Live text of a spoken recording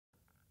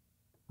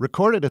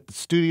Recorded at the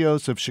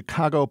studios of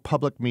Chicago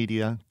Public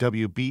Media,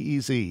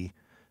 WBEZ,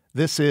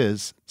 this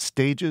is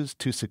Stages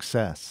to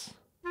Success.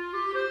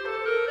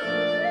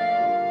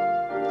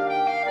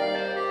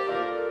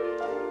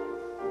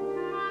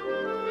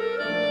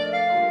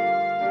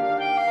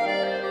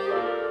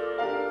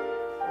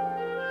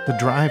 The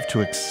drive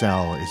to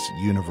excel is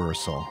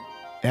universal,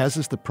 as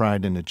is the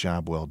pride in a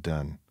job well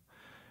done.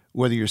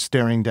 Whether you're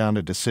staring down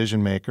a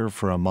decision maker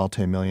for a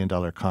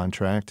multi-million-dollar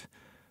contract,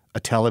 a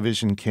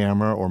television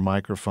camera or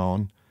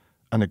microphone,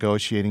 a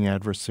negotiating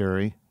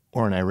adversary,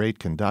 or an irate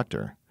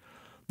conductor,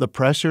 the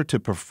pressure to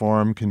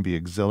perform can be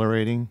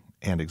exhilarating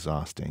and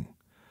exhausting.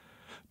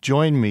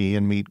 Join me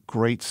and meet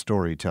great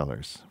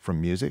storytellers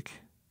from music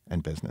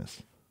and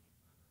business.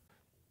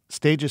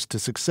 Stages to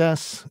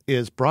Success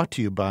is brought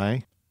to you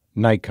by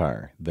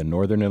NICAR, the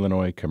Northern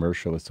Illinois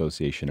Commercial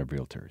Association of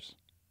Realtors.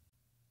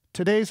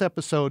 Today's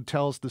episode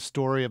tells the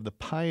story of the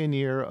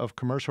pioneer of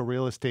commercial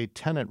real estate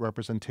tenant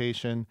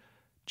representation,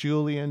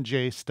 Julien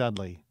J.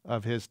 Studley,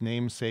 of his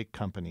namesake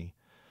company.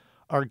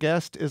 Our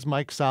guest is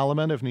Mike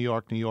Solomon of New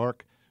York, New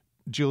York,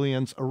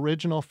 Julien's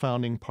original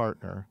founding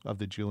partner of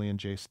the Julien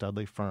J.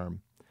 Studley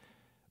firm.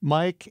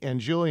 Mike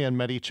and Julien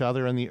met each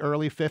other in the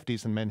early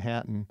 50s in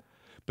Manhattan,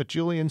 but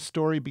Julien's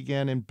story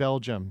began in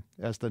Belgium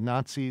as the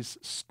Nazis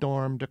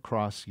stormed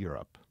across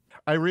Europe.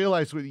 I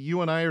realize you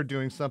and I are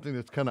doing something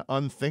that's kind of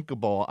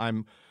unthinkable.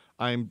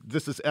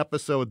 This is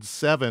episode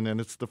 7,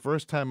 and it's the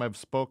first time I've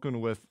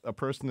spoken with a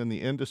person in the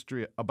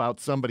industry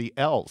about somebody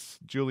else,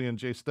 Julien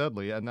J.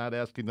 Studley, and not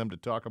asking them to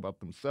talk about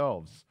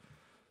themselves.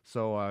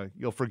 So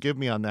you'll forgive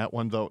me on that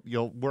one, though.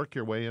 You'll work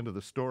your way into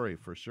the story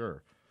for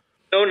sure.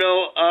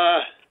 No,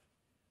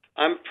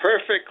 I'm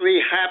perfectly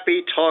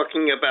happy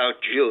talking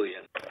about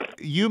Julien.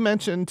 You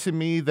mentioned to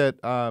me that,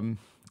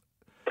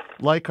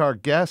 like our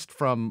guest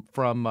from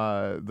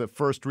the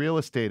first real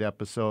estate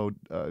episode,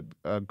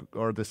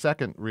 or the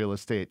second real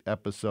estate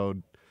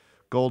episode,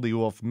 Goldie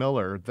Wolf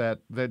Miller,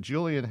 that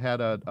Julien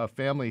had a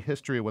family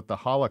history with the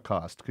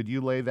Holocaust. Could you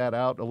lay that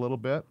out a little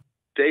bit?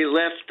 They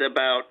left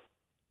about,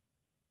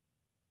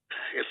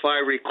 if I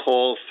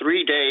recall,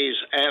 3 days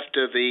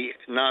after the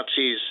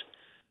Nazis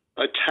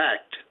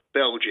attacked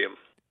Belgium.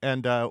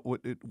 And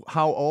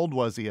how old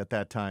was he at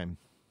that time?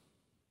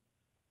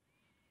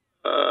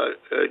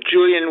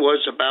 Julien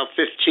was about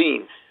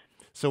 15.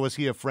 So was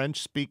he a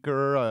French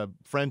speaker,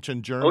 French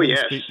and German? Oh,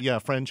 yes.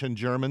 French and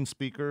German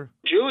speaker?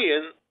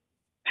 Julien,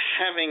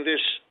 having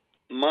this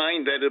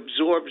mind that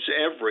absorbs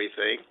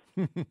everything,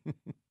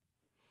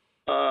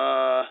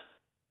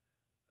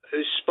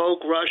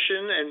 spoke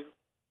Russian, and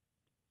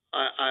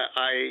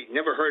I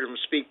never heard him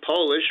speak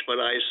Polish, but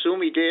I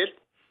assume he did.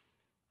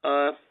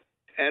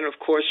 And, of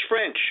course,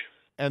 French.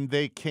 And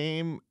they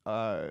came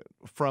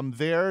from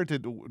there.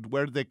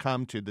 Where did they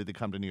come to? Did they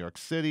come to New York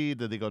City?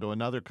 Did they go to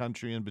another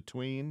country in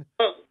between?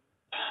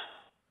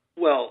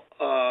 Well,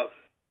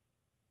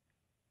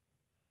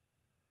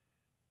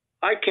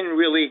 I can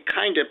really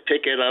kind of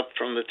pick it up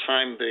from the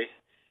time the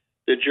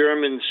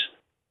Germans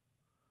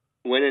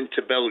went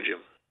into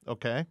Belgium.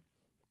 Okay.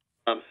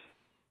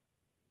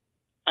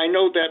 I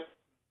know that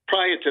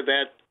prior to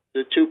that,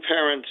 the two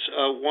parents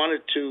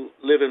wanted to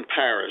live in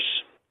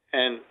Paris,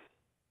 and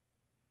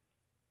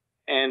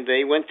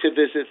they went to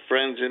visit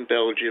friends in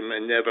Belgium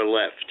and never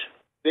left.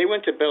 They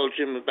went to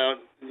Belgium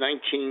about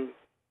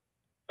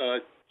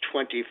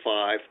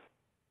 1925,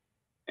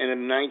 and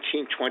in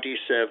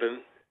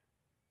 1927,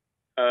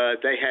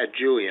 they had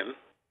Julien.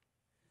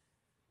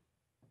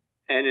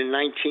 And in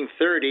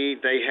 1930,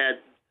 they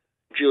had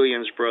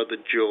Julien's brother,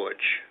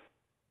 George.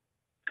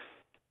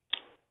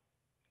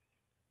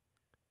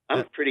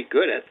 I'm pretty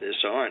good at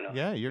this, aren't I?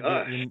 Yeah, you're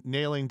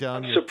nailing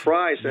down. I'm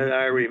surprised that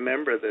I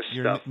remember this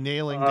you're stuff. You're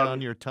nailing down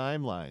your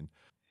timeline.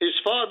 His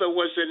father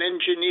was an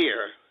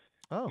engineer.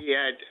 Oh.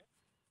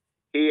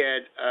 He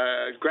had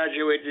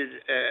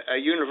graduated a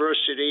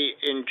university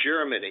in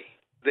Germany.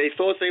 They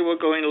thought they were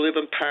going to live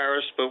in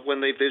Paris, but when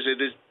they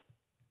visited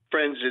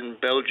friends in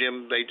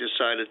Belgium, they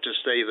decided to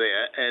stay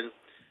there.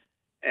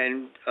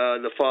 And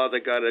the father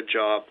got a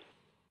job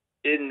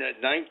in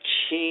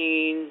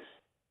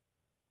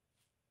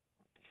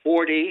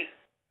 1940,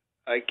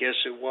 I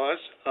guess it was.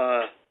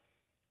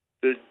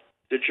 The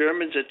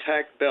Germans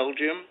attacked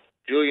Belgium.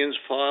 Julien's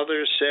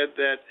father said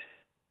that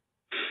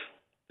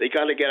they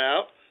got to get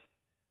out.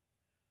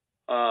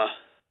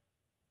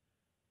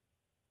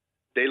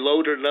 They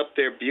loaded up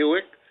their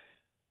Buick.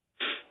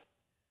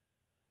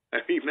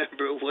 I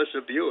remember it was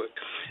a Buick,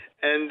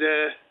 and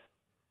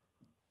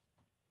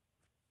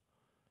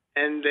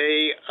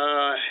they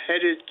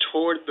headed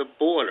toward the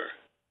border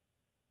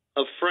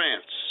of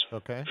France.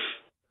 Okay.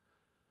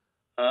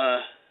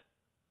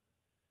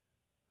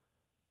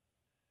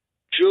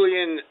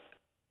 Julien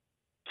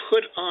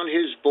put on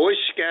his Boy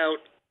Scout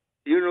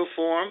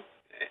uniform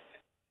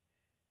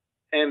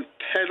and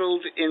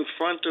pedaled in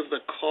front of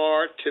the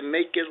car to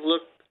make it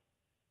look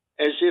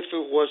as if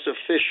it was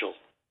official.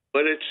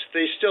 But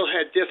they still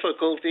had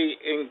difficulty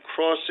in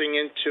crossing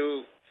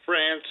into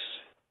France,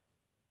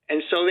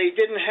 and so they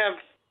didn't have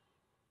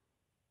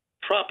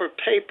proper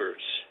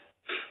papers.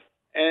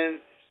 and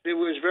it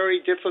was very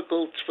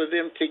difficult for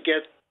them to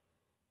get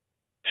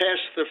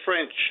past the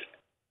French.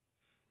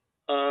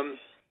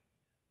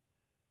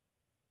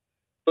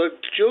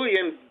 But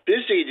Julien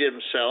busied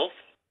himself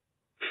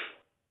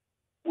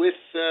with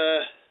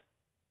the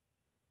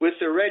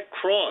Red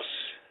Cross,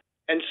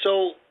 and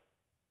so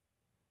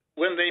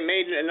when they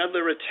made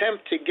another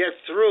attempt to get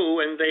through,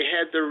 and they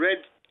had the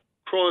Red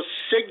Cross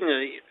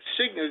signaled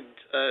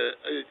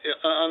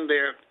on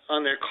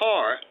their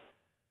car,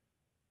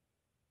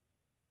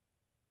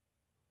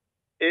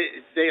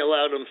 they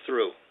allowed them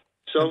through.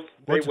 So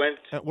they went.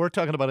 We're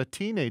talking about a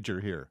teenager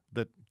here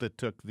that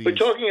took these. We're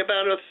talking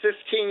about a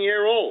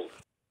 15-year-old.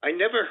 I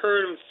never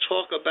heard him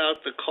talk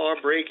about the car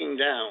breaking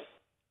down,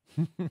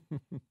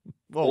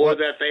 or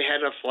that they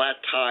had a flat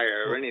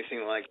tire or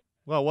anything like that.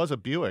 Well, it was a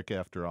Buick,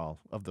 after all,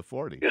 of the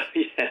 40s.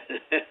 Yeah.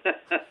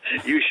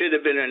 You should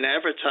have been an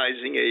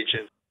advertising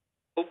agent.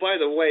 Oh, by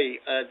the way,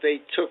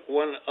 they took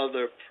one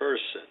other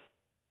person.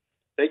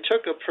 They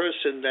took a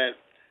person that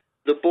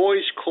the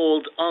boys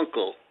called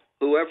Uncle,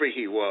 whoever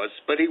he was,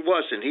 but he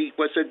wasn't. He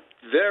was a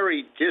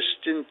very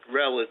distant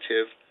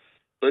relative,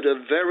 but a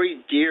very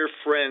dear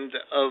friend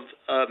of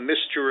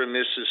Mr. and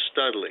Mrs.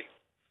 Studley.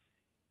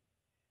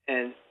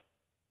 And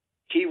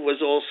he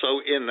was also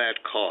in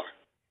that car.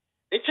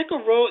 They took a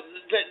road.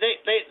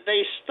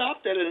 They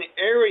stopped at an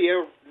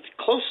area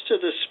close to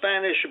the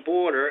Spanish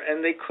border,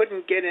 and they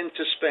couldn't get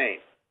into Spain.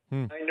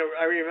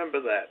 I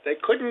remember that. They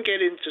couldn't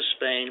get into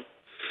Spain,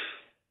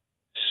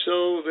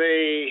 so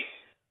they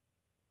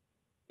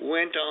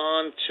went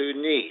on to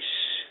Nice.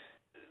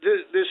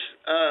 This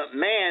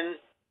man,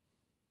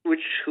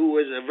 who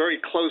was a very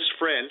close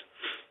friend,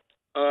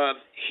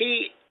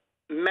 he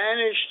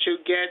managed to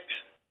get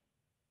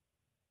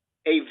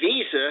a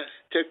visa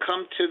to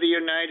come to the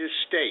United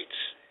States,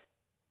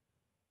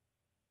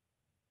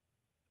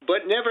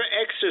 but never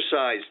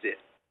exercised it.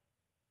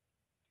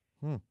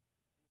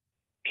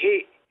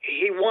 He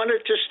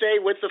wanted to stay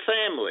with the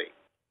family.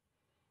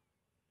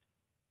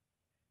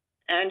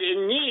 And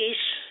in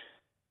Nice,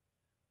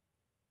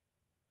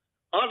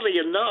 oddly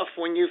enough,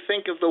 when you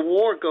think of the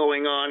war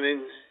going on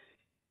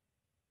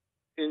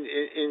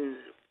in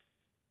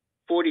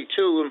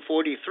 42 and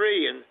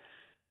 43, and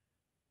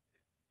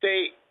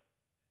they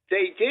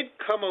did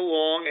come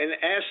along and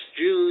ask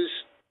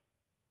Jews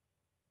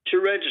to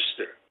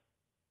register.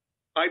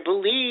 I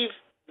believe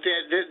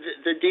that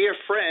the dear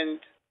friend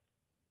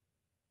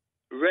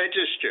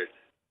registered,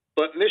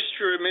 but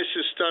Mr. and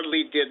Mrs.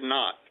 Studley did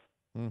not.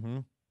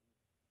 Mm-hmm.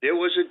 There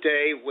was a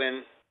day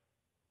when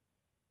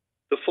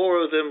the four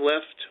of them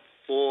left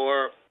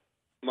for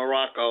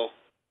Morocco,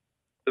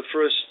 the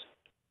first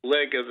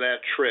leg of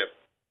that trip,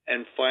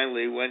 and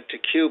finally went to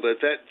Cuba.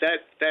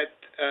 That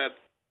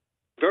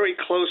very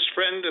close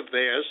friend of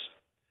theirs,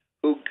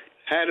 who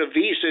had a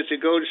visa to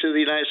go to the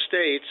United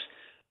States,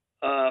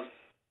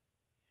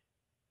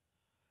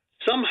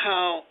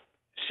 somehow,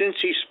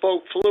 since he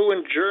spoke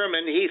fluent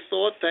German, he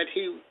thought that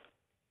he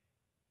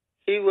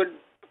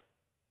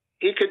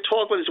could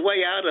talk his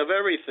way out of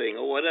everything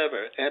or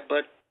whatever.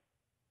 But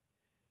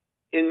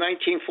in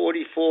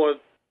 1944,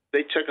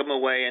 they took him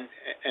away,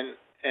 and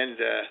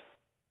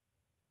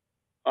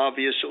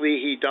obviously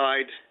he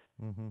died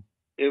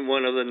in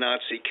one of the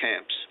Nazi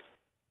camps.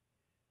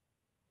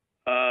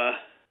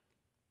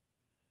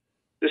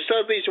 The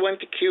Studleys went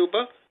to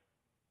Cuba.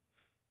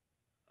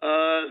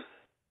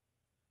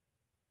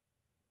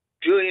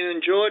 Julien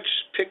and George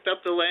picked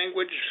up the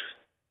language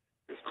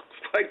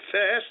quite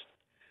fast.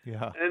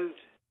 Yeah.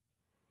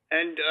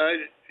 And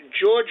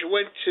George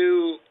went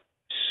to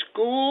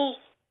school,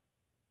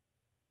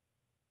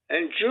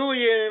 and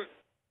Julien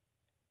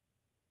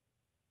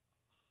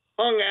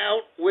hung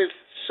out with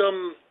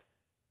some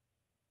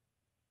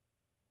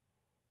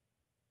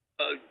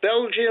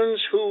Belgians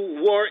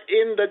who were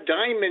in the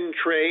diamond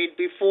trade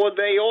before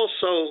they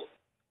also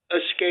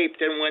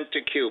escaped and went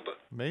to Cuba.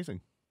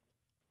 Amazing.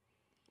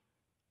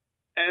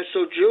 And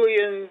so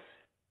Julien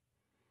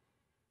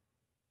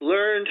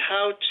learned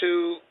how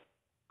to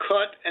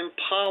cut and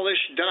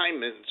polish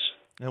diamonds.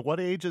 At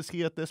what age is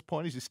he at this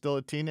point? Is he still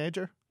a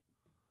teenager?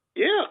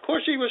 Yeah, of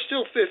course he was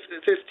still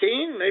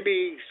 15,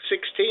 maybe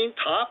 16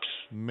 tops.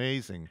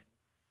 Amazing.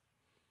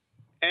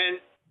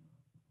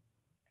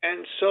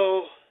 And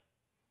so,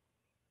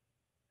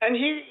 and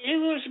he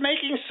was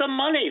making some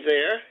money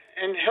there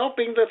and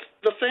helping the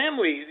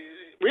family,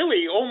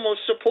 really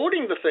almost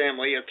supporting the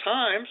family at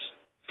times.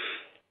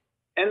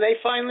 And they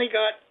finally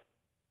got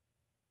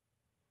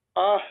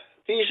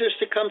visas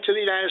to come to the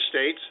United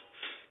States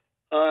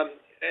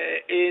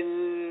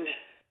in,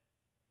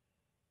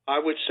 I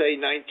would say,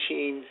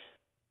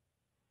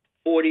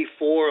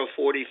 1944 or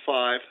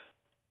 45.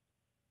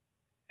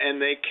 And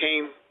they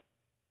came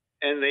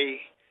and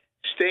they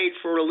stayed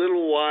for a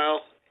little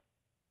while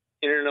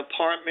in an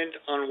apartment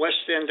on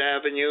West End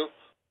Avenue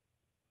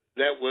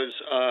that was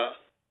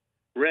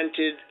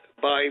rented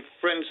by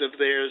friends of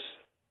theirs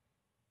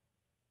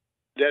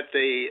that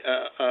they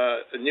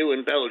knew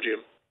in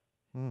Belgium.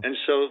 And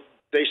so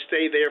they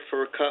stayed there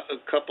for a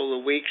couple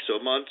of weeks or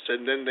months,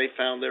 and then they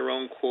found their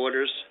own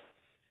quarters.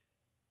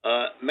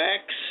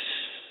 Max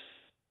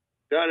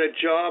got a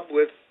job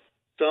with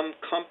some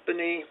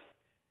company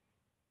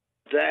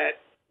that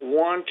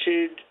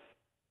wanted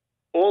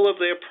all of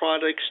their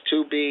products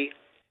to be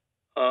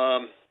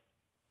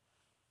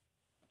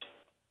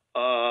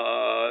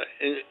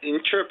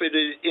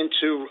interpreted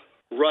into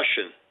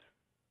Russian.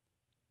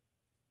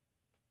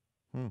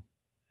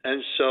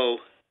 And so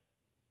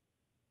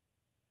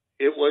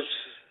it was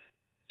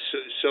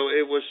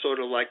sort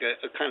of like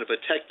a kind of a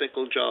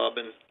technical job,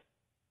 and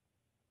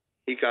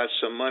he got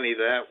some money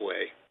that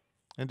way.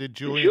 And did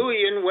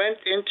Julien went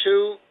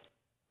into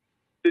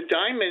the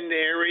diamond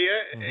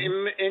area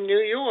in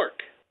New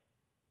York.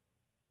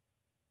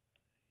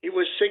 He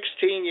was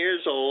 16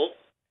 years old,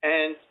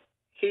 and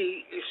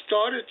he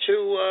started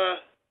to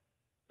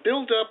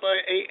build up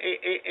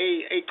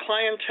a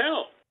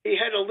clientele. He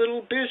had a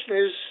little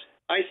business.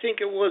 I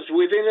think it was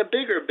within a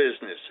bigger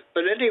business.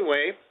 But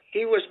anyway,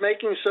 he was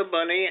making some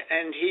money,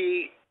 and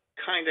he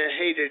kind of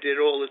hated it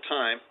all the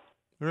time.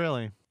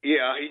 Really?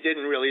 Yeah, he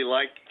didn't really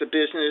like the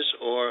business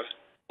or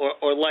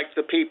like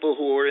the people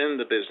who were in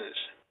the business.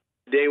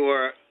 They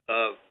were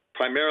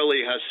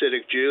primarily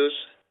Hasidic Jews,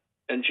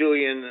 and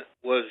Julien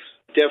was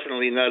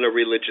definitely not a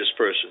religious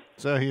person.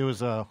 So he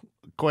was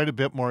quite a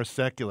bit more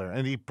secular,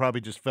 and he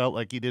probably just felt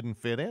like he didn't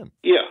fit in.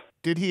 Yeah.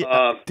 Did he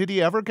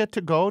ever get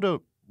to go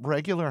to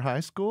regular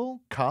high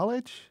school,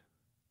 college?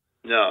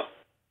 No.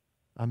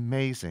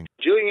 Amazing.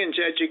 Julien's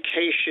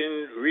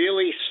education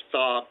really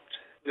stopped.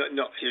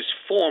 No, his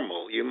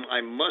formal,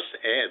 I must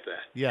add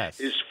that. Yes.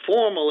 His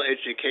formal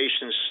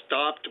education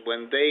stopped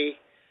when they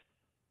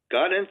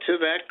got into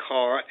that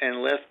car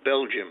and left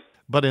Belgium.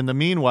 But in the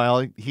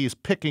meanwhile, he's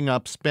picking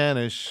up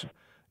Spanish.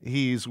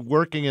 He's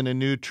working in a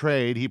new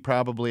trade. He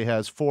probably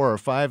has 4 or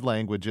 5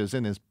 languages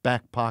in his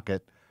back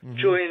pocket. Mm-hmm.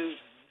 Julien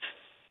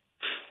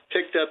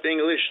picked up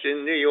English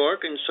in New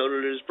York, and so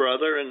did his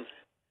brother. And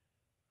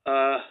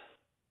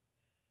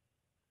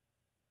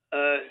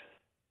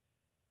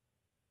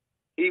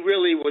he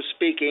really was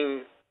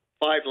speaking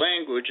 5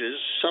 languages,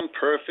 some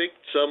perfect,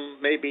 some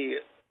maybe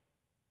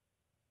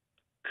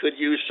could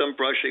use some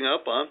brushing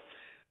up on.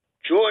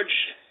 George,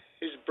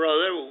 his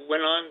brother,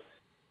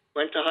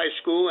 went to high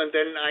school, and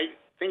then I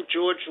think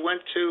George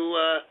went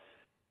to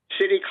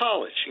City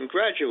College and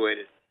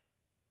graduated.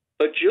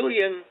 But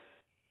Julien,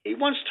 he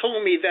once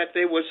told me that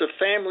there was a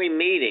family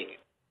meeting,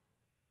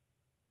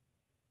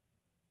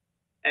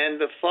 and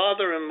the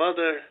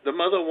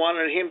mother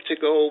wanted him to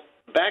go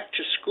back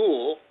to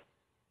school,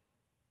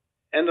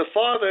 and the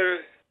father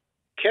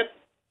kept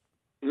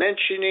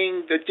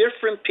mentioning the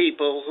different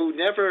people who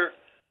never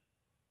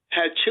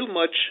had too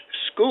much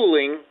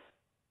schooling,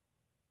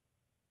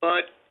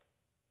 but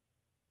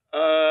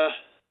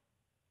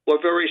were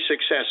very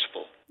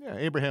successful. Yeah,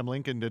 Abraham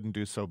Lincoln didn't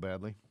do so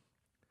badly.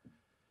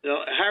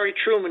 No, Harry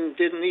Truman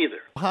didn't either.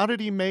 How did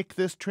he make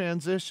this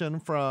transition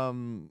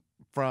from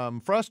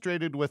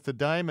frustrated with the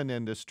diamond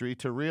industry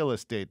to real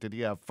estate? Did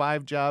he have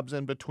 5 jobs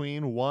in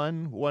between?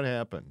 1? What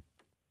happened?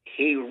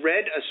 He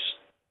read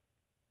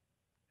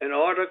an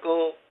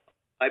article,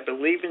 I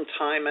believe in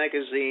Time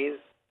magazine,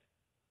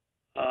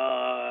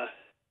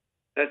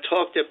 that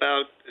talked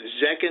about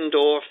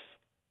Zeckendorf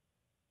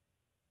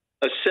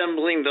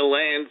assembling the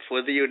land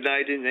for the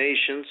United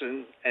Nations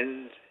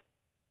and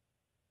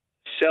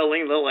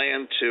selling the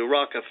land to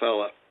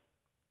Rockefeller,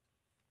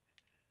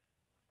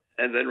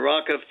 and then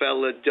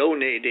Rockefeller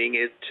donating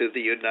it to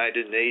the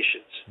United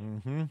Nations.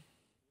 Mm-hmm.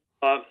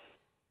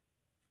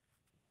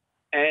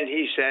 And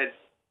he said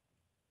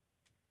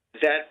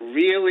that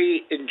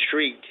really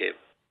intrigued him.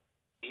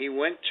 He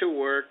went to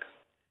work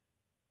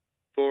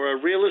for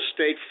a real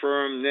estate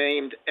firm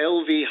named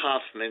L.V.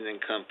 Hoffman and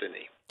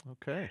Company.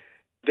 Okay.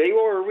 They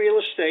were a real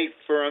estate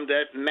firm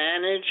that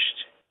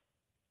managed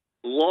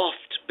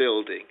loft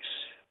buildings.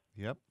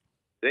 Yep.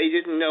 They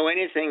didn't know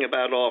anything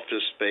about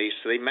office space.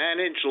 They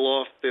managed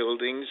loft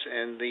buildings,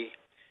 and they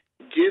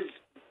give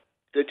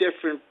the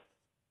different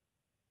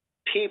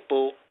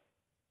people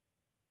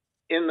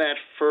in that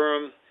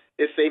firm,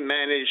 if they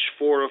managed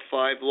 4 or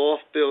 5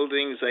 loft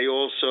buildings, they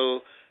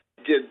also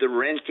did the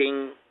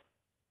renting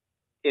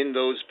in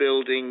those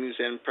buildings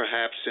and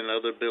perhaps in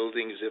other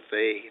buildings if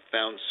they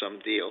found some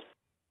deal.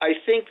 I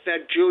think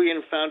that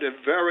Julien found it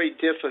very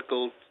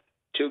difficult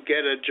to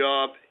get a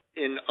job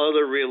in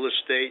other real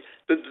estate,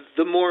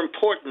 the more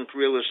important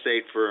real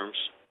estate firms,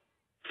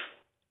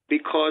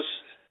 because,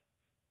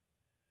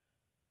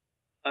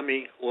 I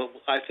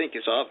think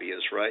it's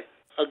obvious, right?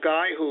 A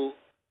guy who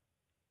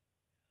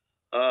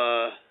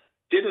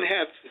didn't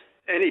have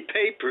any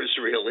papers,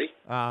 really,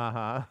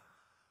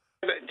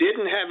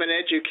 didn't have an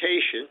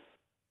education,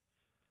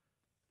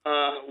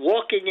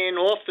 walking in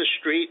off the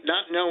street,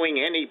 not knowing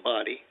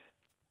anybody,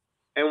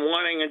 and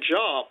wanting a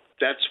job.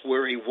 That's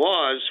where he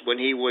was when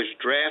he was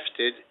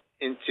drafted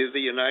into the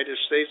United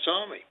States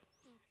Army.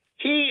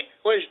 He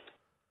was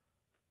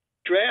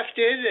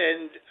drafted,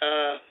 and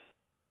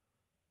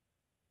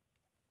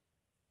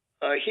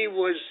he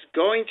was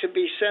going to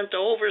be sent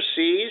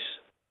overseas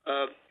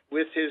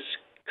with his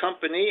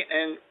company,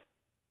 and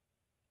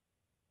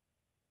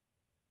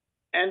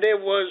And there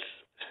was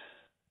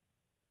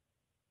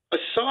a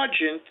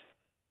sergeant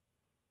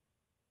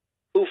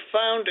who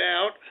found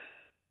out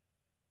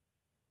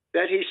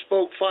that he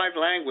spoke 5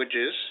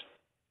 languages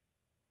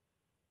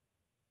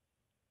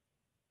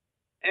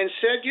and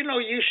said, you know,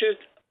 you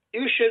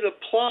should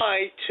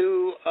apply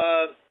to,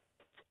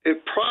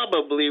 it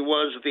probably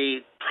was the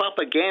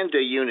propaganda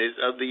unit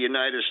of the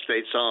United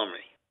States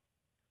Army.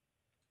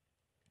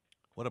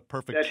 What a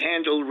perfect... That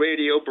handled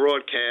radio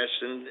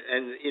broadcasts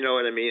and you know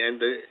what I mean, and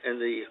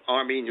the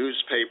Army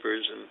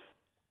newspapers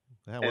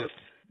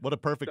what a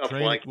perfect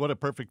training! What a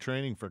perfect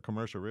training for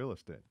commercial real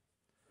estate.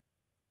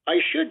 I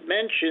should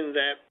mention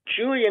that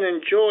Julien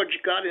and George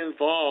got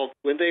involved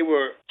when they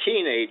were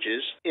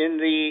teenagers in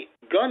the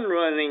gun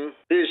running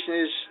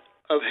business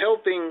of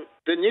helping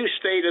the new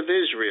state of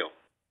Israel.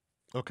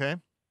 Okay.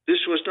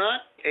 This was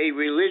not a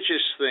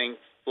religious thing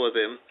for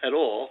them at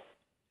all.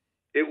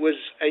 It was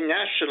a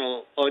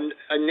national,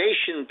 a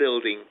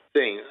nation-building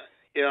thing.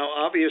 You know,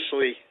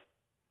 obviously,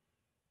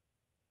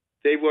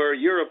 they were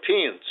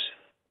Europeans.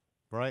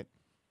 Right.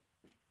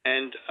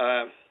 And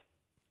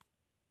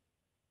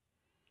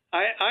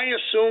I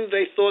assume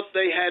they thought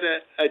they had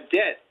a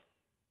debt,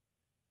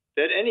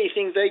 that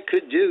anything they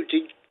could do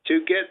to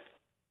get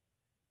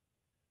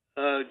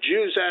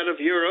Jews out of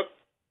Europe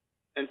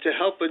and to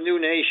help a new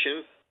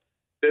nation,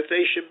 that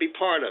they should be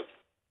part of.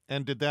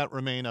 And did that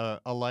remain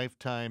a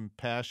lifetime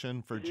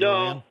passion for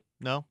Julien?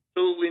 No?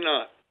 Absolutely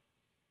not.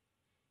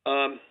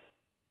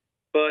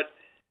 But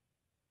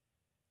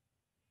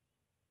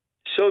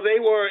so they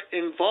were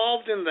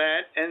involved in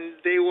that, and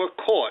they were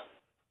caught.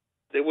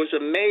 There was a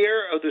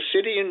mayor of the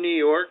city of New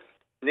York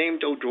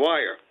named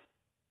O'Dwyer.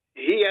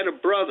 He had a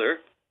brother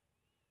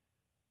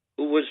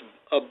who was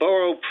a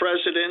borough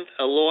president,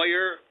 a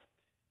lawyer,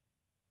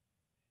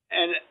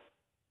 and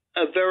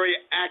a very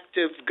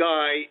active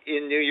guy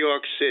in New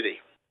York City.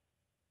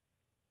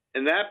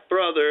 And that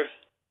brother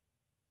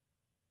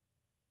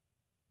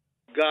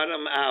got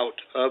them out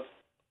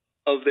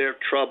of their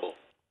trouble.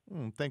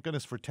 Thank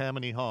goodness for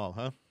Tammany Hall,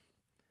 huh?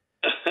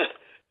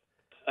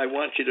 I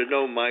want you to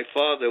know my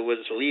father was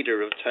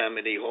leader of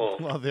Tammany Hall.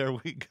 Well, there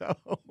we go.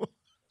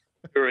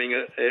 During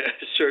a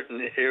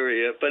certain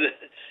area, but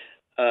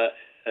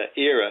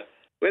era.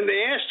 When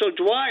they asked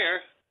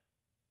O'Dwyer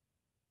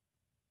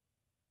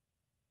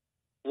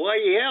why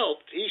he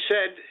helped, he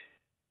said,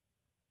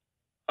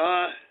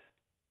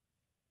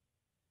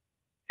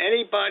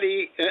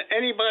 anybody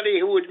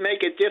who would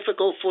make it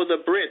difficult for the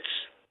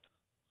Brits,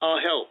 I'll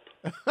help.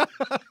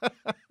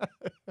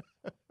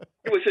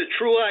 He was a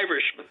true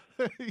Irishman.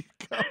 There you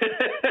go.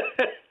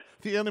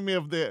 The enemy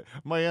of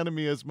my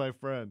enemy is my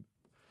friend.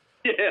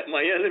 Yeah,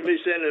 my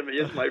enemy's enemy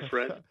is my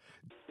friend.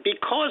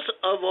 Because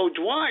of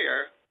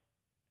O'Dwyer,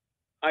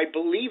 I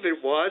believe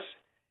it was,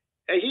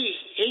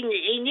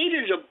 he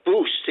needed a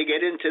boost to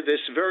get into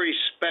this very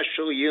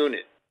special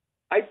unit.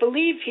 I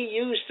believe he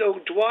used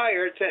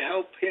O'Dwyer to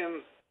help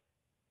him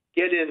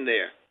get in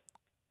there.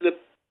 The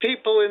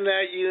people in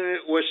that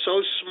unit were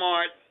so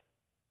smart,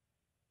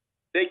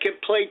 they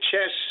could play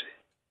chess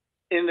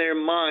in their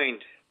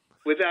mind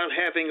without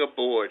having a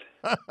board.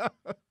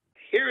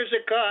 Here is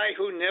a guy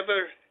who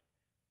never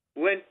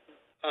went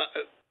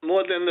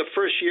more than the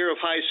first year of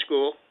high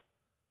school,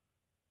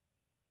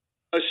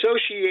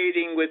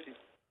 associating with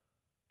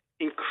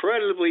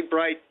incredibly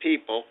bright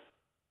people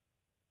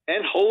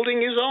and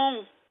holding his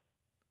own.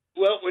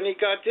 Well, when he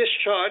got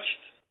discharged,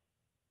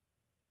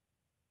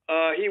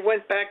 he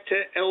went back to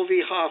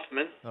L.V.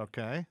 Hoffman.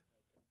 Okay.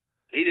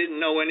 He didn't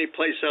know any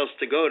place else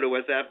to go to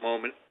at that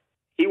moment.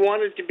 He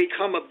wanted to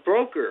become a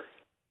broker.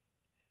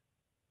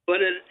 But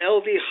at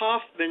L.V.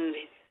 Hoffman,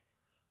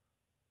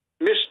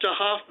 Mr.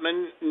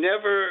 Hoffman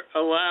never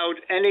allowed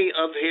any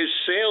of his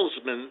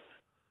salesmen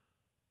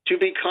to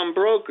become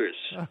brokers.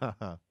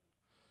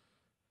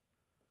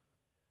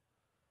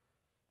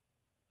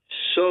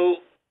 So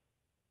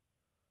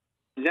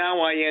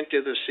now I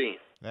enter the scene.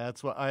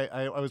 That's what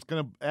I was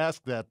going to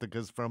ask that,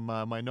 because from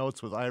my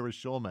notes with Ira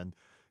Schulman,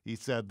 he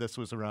said this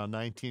was around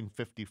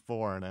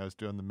 1954, and I was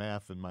doing the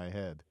math in my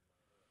head.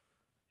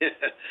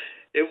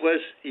 It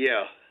was,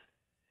 yeah.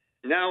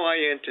 Now I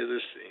enter the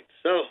scene.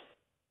 So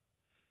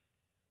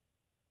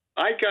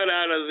I got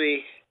out of the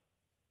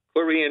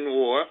Korean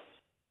War,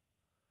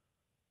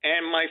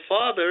 and my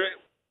father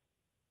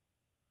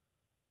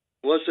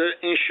was an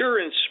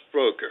insurance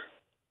broker,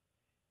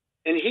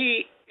 and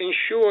he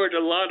insured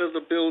a lot of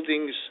the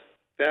buildings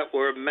that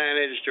were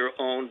managed or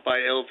owned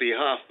by L.V.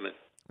 Hoffman.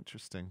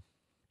 Interesting.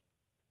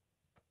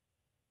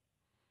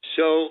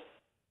 So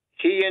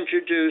he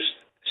introduced,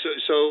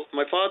 so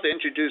my father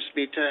introduced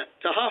me to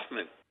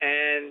Hoffman,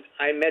 and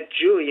I met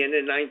Julien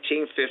in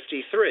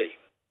 1953.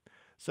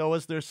 So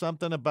was there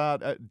something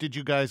about, did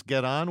you guys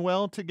get on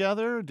well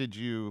together? Did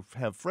you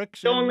have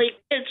friction? The only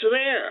kids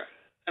there.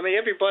 I mean,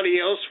 everybody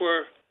else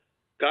were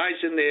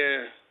guys in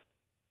their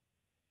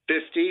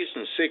 50s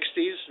and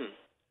 60s,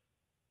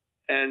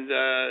 and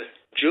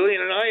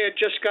Julien and I had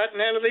just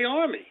gotten out of the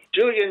Army.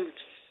 Julien,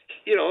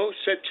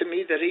 said to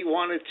me that he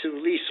wanted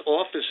to lease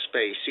office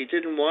space. He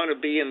didn't want to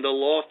be in the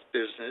loft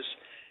business.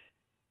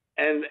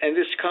 and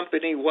this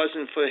company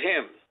wasn't for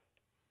him.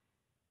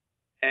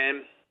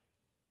 And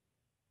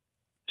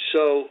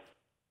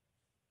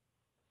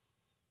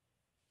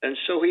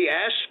so he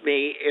asked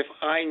me if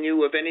I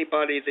knew of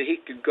anybody that he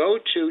could go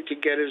to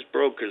get his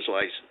broker's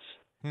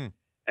license.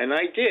 And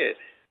I did.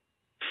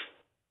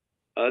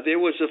 There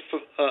was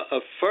a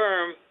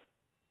firm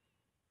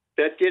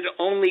that did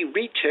only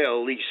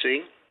retail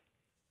leasing,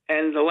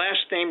 and the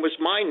last name was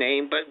my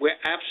name, but we're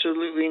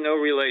absolutely no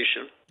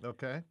relation.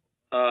 Okay.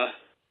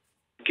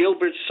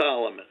 Gilbert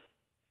Solomon.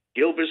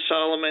 Gilbert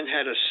Solomon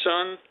had a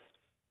son.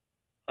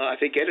 I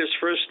forget his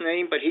first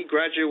name, but he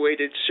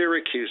graduated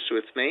Syracuse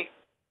with me,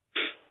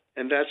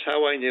 and that's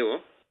how I knew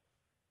him.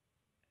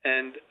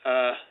 And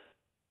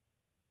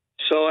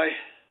so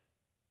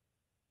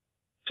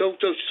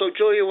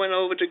Julia went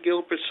over to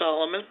Gilbert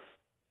Solomon,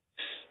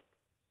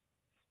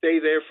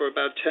 stayed there for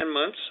about 10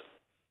 months,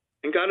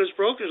 and got his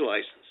broker's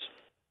license.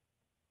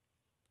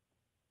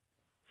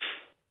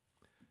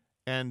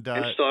 And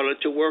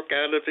started to work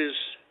out of his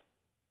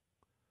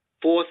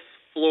fourth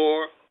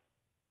floor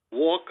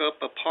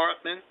walk-up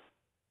apartment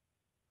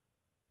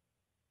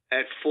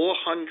at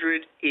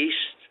 400 East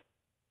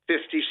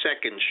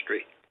 52nd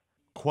Street.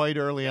 Quite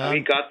early on.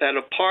 He got that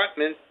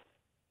apartment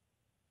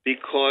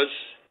because,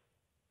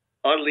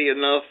 oddly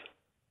enough,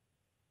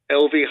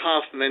 L.V.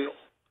 Hoffman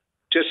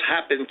just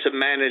happened to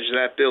manage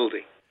that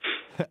building.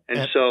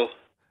 And so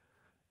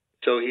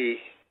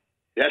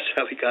that's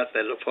how he got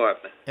that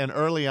apartment. And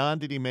early on,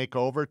 did he make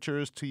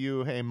overtures to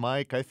you? Hey,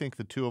 Mike, I think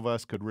the two of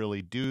us could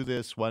really do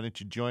this. Why don't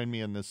you join me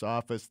in this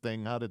office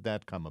thing? How did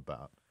that come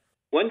about?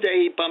 One day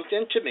he bumped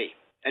into me,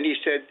 and he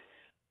said,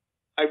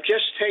 I've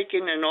just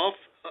taken an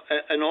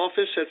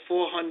office at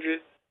 400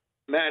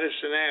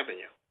 Madison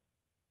Avenue.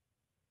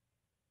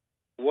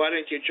 Why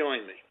don't you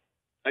join me?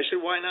 I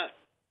said, why not?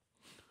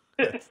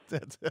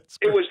 That's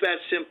it was that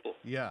simple.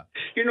 Yeah.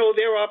 You know,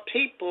 there are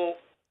people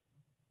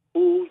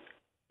who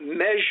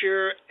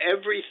measure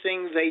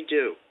everything they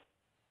do.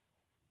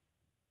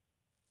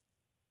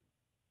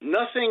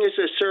 Nothing is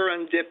a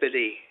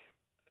serendipity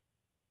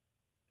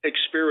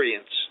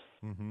experience.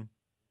 Mm-hmm.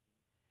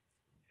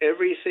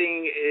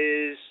 Everything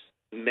is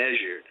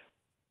measured.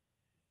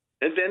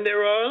 And then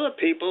there are other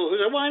people who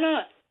say, why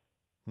not?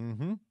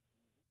 Mm-hmm.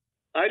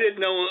 I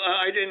didn't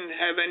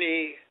have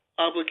any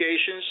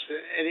obligations to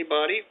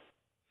anybody.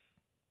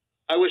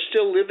 I was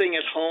still living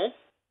at home.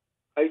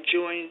 I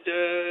joined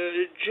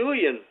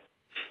Julien.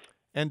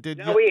 And he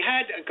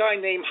had a guy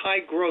named High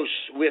Gross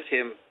with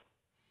him.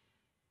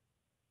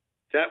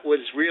 That was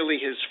really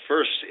his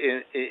first,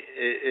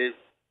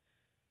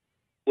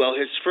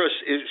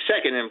 his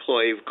second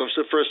employee, because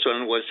the first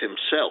one was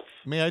himself.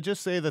 May I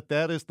just say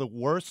that is the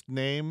worst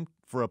name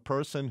for a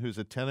person who's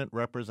a tenant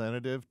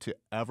representative to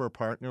ever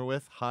partner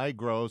with? High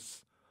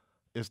Gross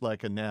is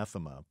like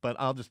anathema. But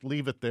I'll just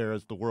leave it there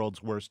as the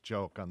world's worst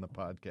joke on the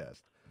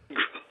podcast.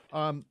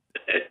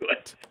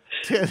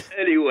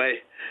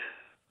 Anyway,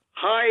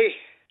 High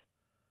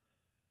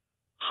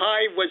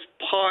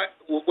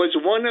was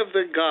one of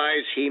the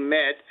guys he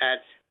met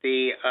at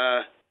the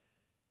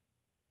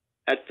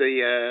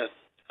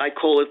I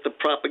call it the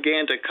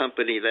propaganda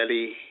company that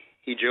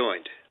he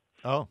joined.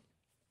 Oh.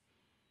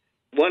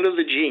 One of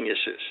the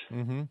geniuses.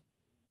 Mm-hmm.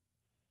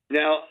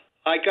 Now,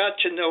 I got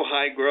to know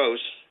High Gross,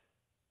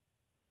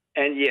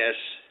 and yes,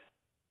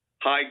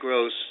 High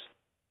Gross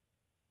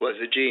was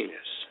a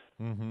genius.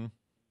 Mm-hmm.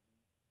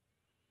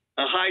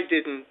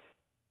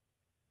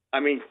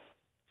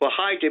 For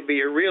High to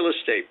be a real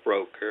estate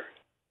broker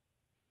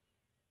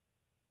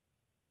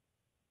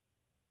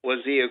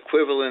was the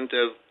equivalent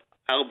of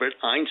Albert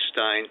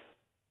Einstein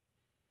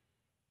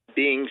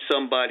being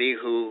somebody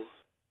who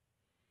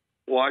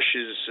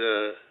washes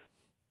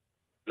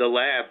the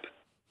lab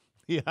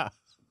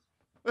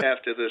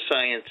after the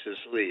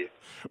scientists leave.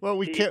 Well,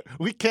 we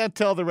can't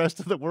tell the rest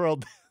of the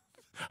world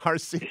our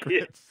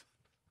secrets.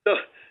 Yeah.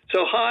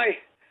 So High,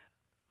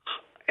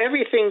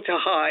 everything to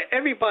High,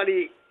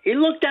 everybody, he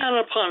looked down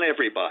upon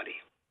everybody.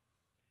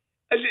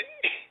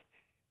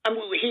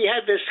 He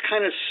had this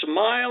kind of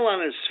smile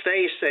on his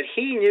face that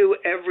he knew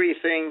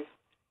everything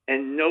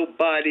and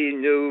nobody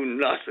knew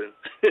nothing.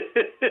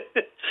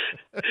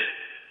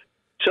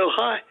 So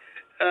High,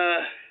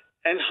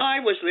 and High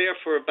was there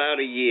for about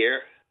a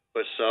year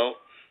or so,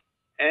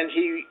 and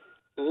he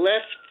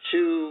left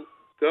to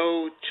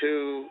go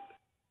to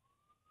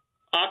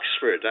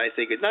Oxford, I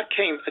think. I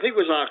think it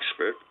was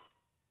Oxford.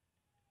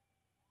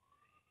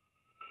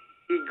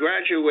 He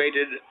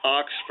graduated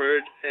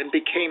Oxford and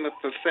became a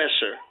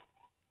professor.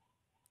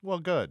 Well,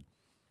 good.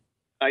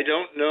 I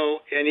don't know,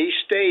 and he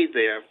stayed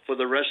there for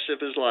the rest of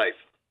his life.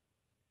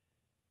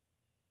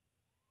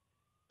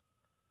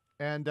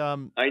 And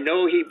I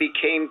know he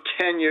became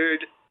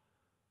tenured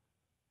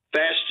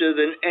faster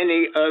than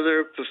any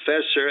other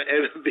professor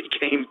ever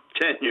became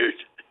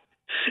tenured,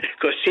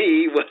 because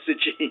he was a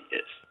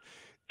genius.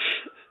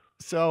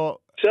 So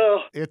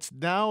it's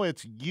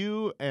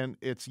you and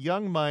it's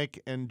young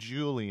Mike and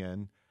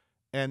Julien.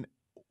 And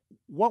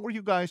What were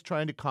you guys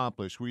trying to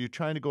accomplish? Were you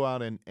trying to go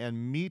out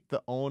and meet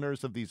the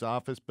owners of these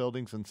office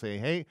buildings and say,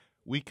 hey,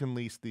 we can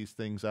lease these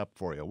things up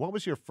for you? What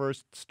was your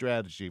first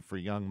strategy for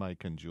young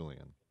Mike and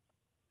Julien?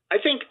 I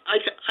think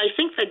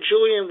that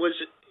Julien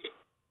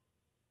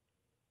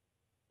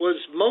was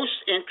most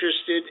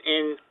interested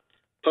in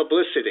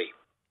publicity.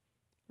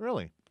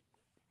 Really?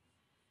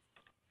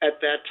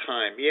 At that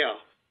time, yeah.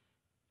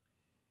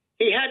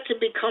 He had to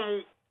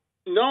become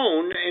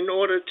known in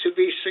order to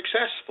be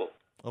successful.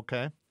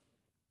 Okay.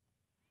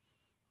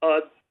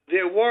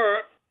 There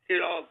were,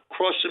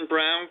 Cross and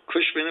Brown,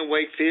 Cushman and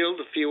Wakefield,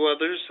 a few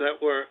others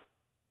that were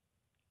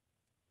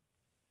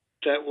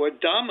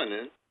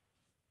dominant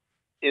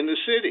in the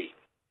city.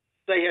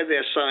 They had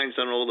their signs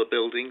on all the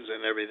buildings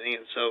and everything,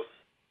 and so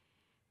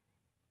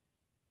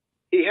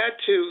he had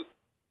to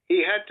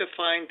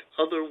find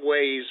other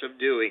ways of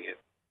doing it.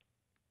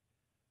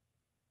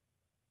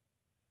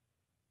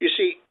 You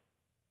see,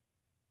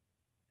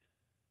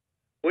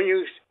 when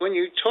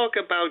you talk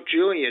about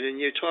Julien and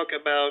you talk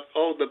about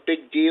all the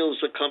big deals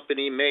the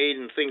company made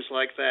and things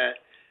like that,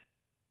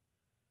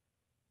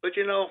 but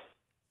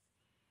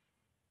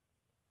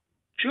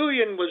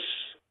Julien was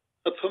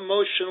a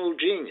promotional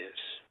genius.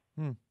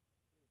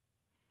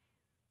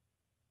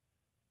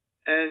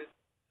 And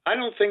I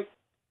don't think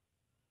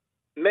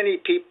many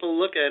people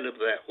look at him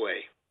that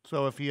way.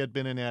 So if he had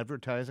been in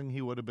advertising,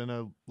 he would have been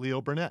a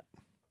Leo Burnett.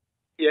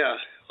 Yeah,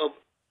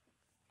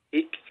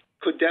 he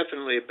could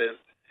definitely have been.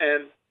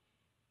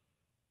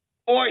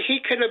 Or he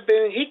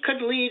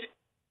could lead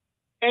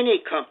any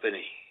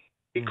company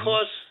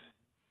because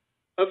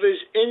of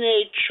his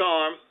innate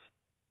charm.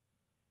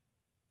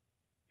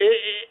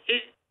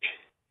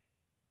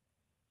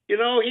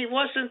 He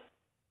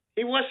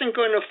wasn't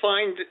going to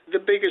find the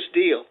biggest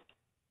deal.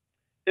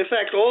 In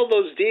fact, all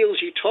those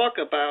deals you talk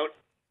about,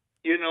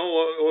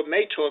 or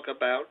may talk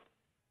about,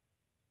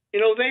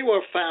 they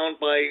were found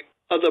by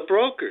other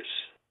brokers,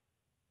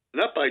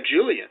 not by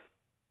Julien.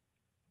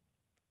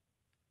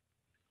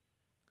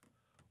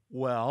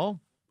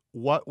 Well,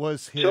 what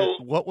was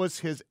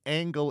his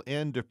angle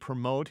in to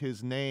promote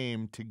his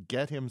name to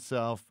get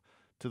himself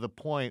to the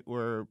point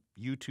where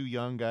you two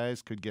young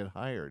guys could get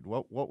hired?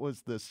 What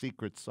was the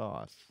secret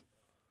sauce?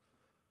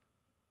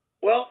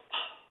 Well,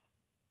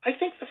 I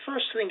think the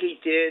first thing he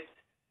did,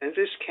 and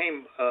this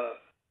came,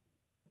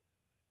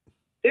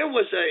 there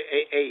was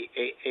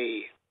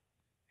a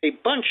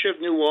bunch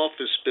of new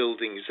office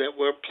buildings that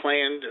were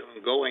planned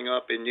and going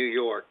up in New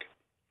York.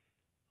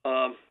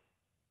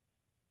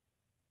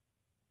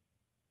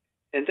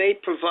 And they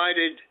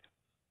provided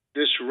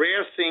this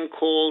rare thing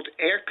called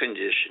air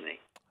conditioning.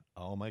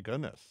 Oh, my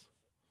goodness.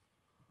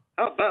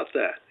 How about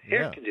that? Yeah.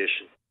 Air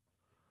conditioning.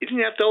 You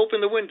didn't have to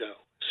open the window.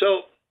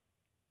 So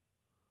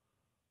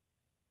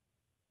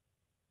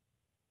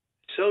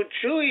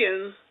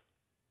Julien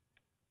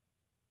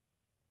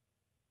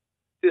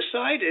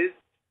decided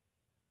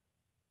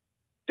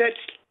that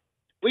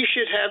we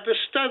should have the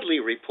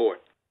Studley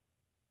report.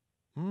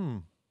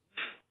 The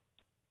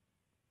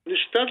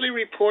Studley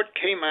report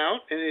came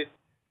out, and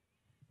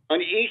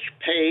on each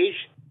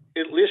page,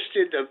 it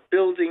listed a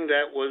building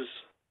that was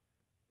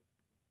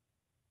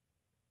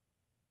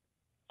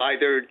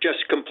either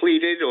just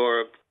completed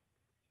or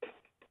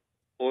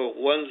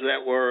ones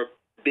that were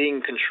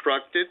being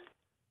constructed,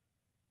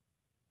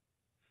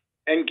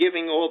 and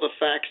giving all the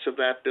facts of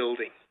that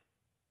building.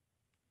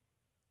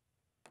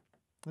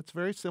 It's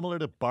very similar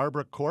to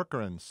Barbara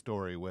Corcoran's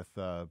story with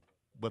the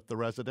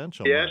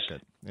residential Yes.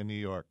 market in New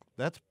York.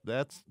 That's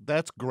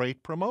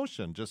great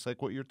promotion, just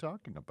like what you're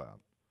talking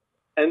about.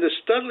 And the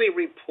Studley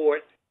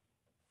report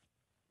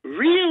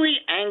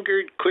really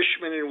angered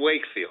Cushman and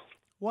Wakefield.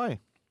 Why?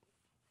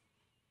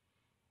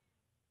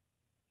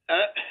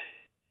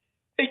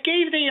 It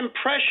gave the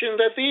impression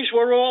that these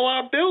were all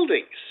our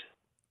buildings.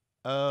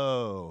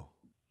 Oh.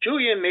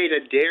 Julien made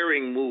a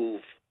daring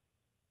move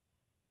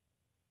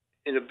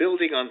in a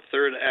building on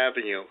 3rd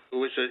Avenue.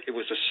 It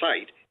was a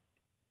site.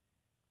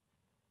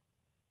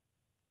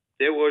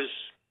 There was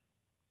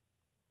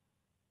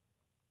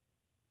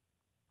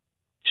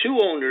 2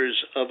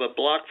 owners of a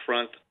block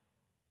front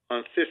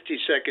on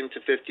 52nd to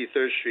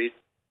 53rd Street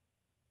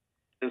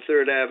and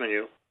 3rd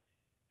Avenue.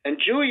 And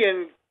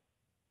Julien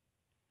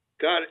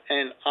got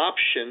an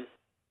option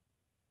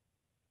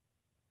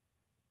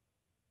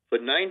for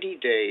 90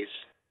 days,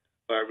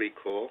 if I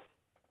recall,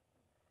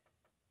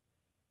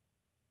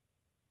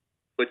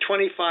 for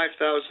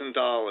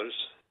 $25,000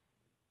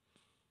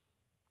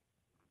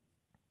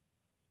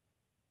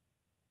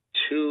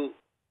 to,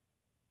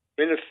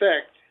 in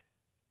effect,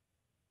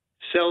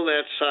 sell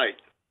that site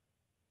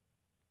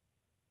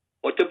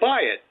or to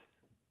buy it.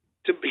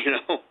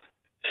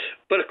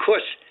 But of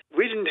course,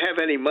 we didn't have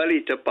any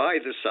money to buy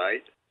the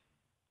site.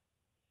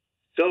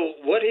 So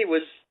what he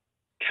was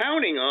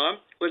counting on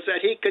was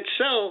that he could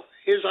sell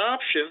his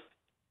option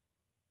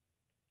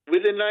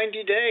within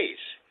 90 days.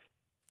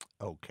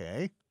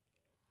 Okay.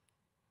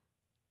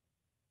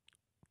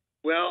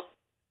 Well,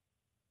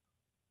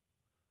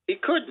 he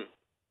couldn't.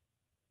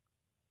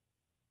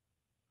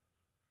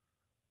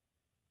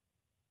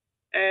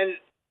 And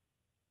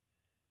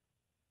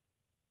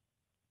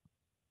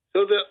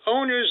so the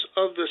owners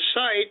of the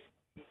site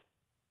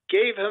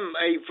gave him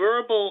a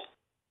verbal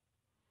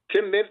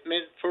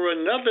commitment for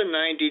another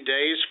 90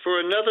 days for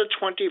another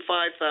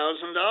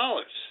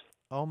 $25,000.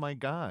 Oh my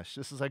gosh,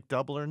 this is like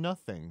double or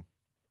nothing.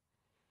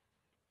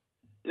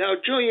 Now,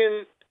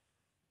 Julien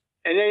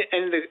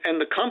and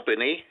the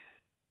company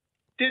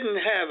didn't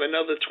have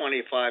another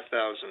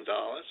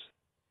 $25,000.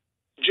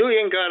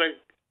 Julien got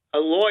a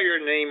lawyer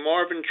named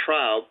Marvin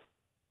Traub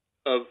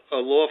of a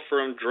law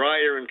firm,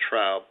 Dreyer and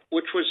Traub,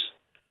 which was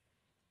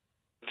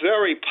a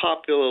very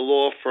popular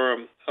law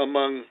firm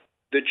among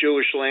the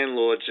Jewish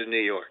landlords in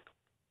New York.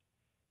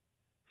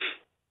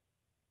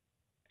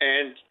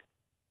 And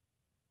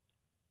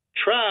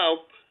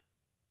Traub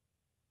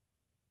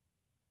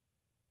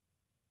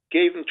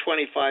gave him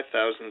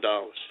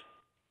 $25,000.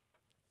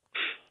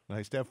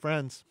 Nice to have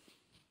friends.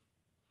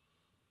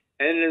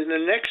 And in the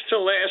next to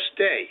last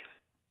day,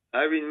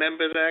 I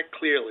remember that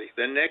clearly,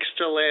 the next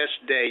to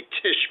last day,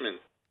 Tishman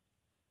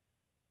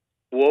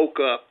woke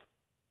up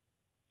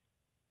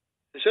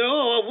and said,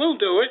 "Oh, we'll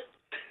do it."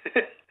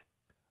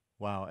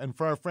 Wow. And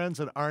for our friends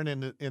that aren't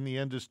in the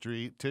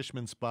industry,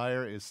 Tishman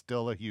Speyer is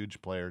still a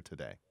huge player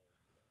today.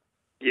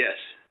 Yes.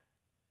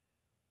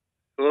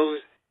 Well,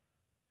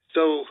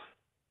 so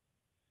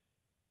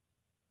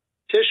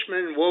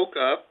Tishman woke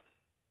up.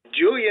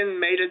 Julien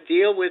made a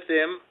deal with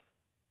him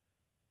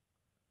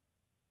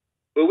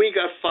where we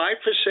got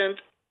 5%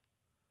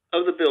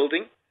 of the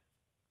building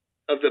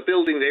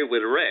they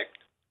would erect,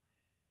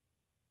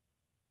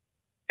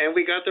 and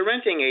we got the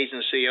renting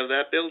agency of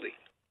that building.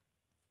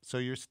 So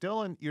you're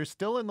still in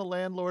the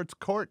landlord's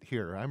court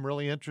here. I'm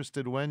really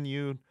interested when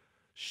you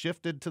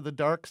shifted to the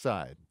dark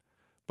side.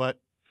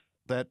 But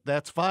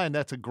that's fine.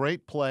 That's a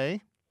great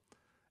play.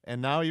 And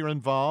now you're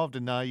involved,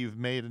 and now you've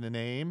made a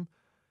name.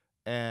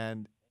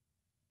 And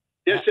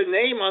there's a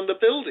name on the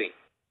building.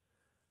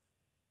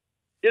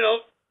 You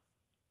know,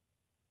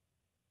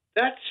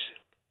 that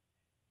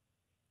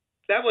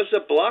was a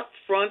block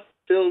front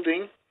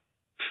building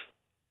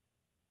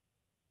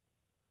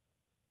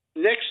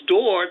next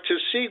door to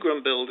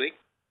Seagram Building,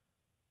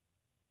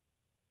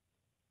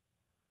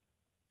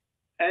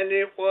 and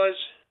it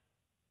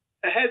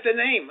had the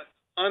name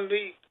on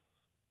the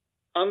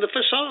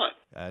facade.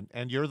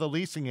 And you're the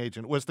leasing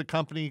agent. Was the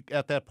company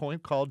at that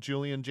point called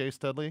Julien J.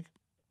 Studley?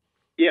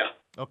 Yeah.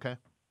 Okay.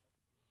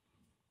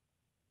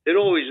 It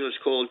always was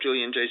called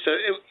Julien J. So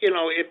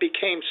it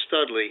became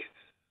Studley.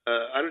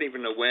 I don't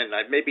even know when.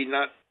 Maybe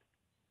not.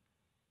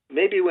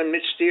 Maybe when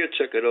Mitch Steer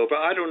took it over.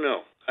 I don't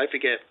know. I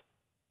forget.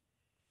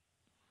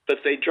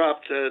 But they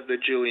dropped the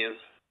Julien.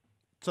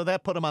 So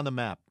that put him on the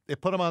map.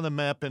 It put him on the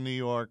map in New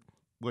York,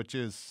 which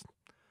is...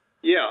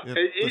 Yeah.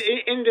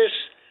 In this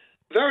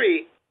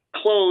very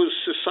closed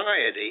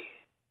society,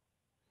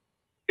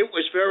 it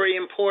was very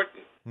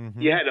important.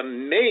 Mm-hmm. You had a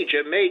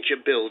major, major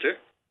builder,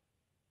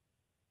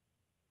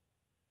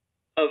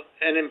 of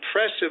an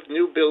impressive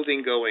new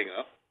building going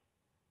up.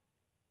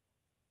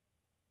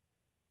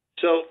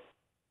 So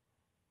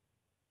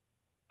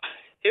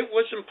it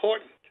was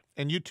important.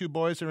 And you two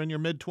boys are in your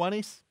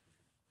mid-20s?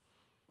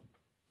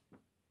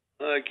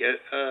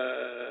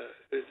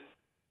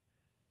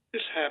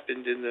 This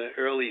happened in the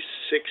early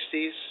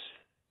 60s.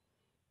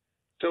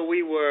 So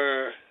we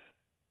were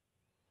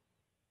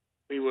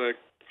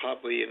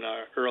probably in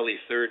our early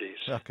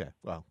 30s. Okay.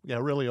 Well, yeah,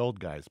 really old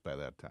guys by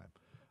that time.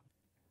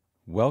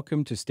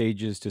 Welcome to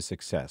Stages to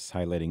Success,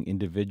 highlighting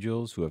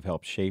individuals who have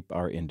helped shape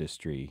our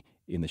industry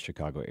in the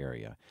Chicago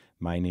area.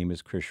 My name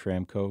is Chris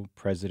Schramko,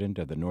 president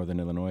of the Northern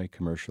Illinois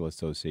Commercial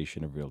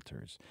Association of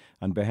Realtors.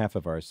 On behalf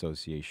of our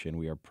association,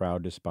 we are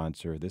proud to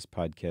sponsor this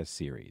podcast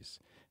series.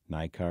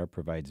 NICAR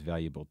provides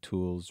valuable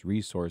tools,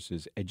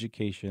 resources,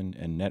 education,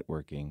 and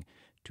networking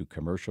to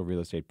commercial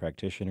real estate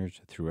practitioners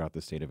throughout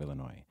the state of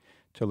Illinois.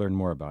 To learn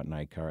more about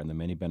NICAR and the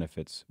many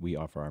benefits we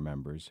offer our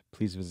members,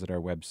 please visit our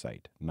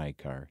website,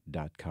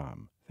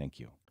 nicar.com. Thank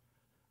you.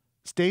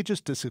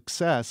 Stages to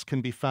Success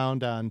can be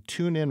found on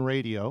TuneIn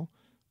Radio,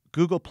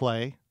 Google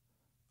Play,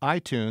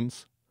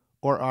 iTunes,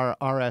 or our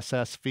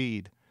RSS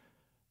feed.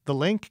 The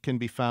link can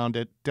be found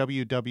at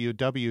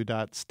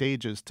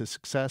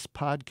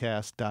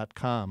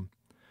www.stagestosuccesspodcast.com.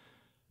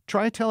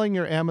 Try telling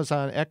your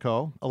Amazon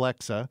Echo,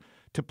 Alexa,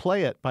 to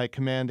play it by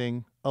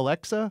commanding,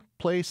 "Alexa,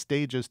 play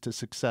Stages to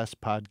Success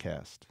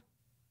podcast."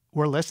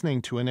 We're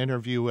listening to an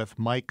interview with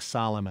Mike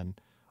Solomon,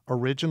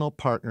 original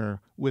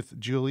partner with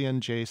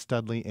Julien J.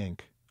 Studley,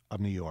 Inc.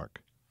 of New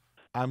York.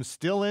 I'm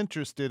still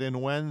interested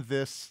in when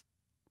this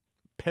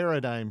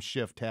paradigm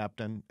shift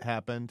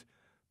happened.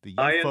 The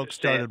young folks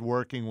started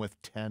working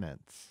with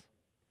tenants.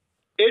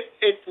 It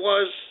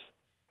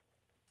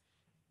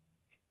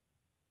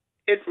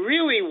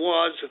really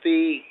was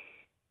the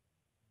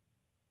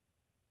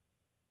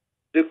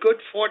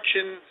good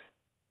fortune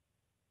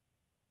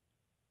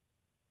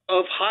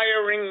of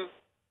hiring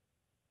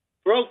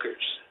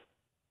brokers.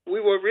 We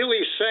were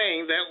really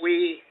saying that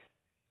we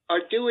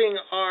are doing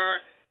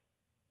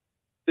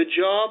the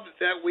job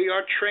that we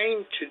are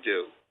trained to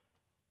do.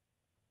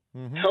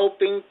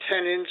 helping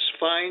tenants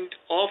find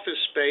office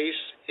space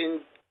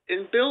in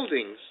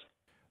buildings.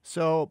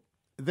 So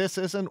this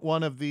isn't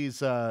one of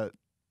these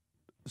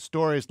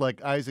stories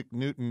like Isaac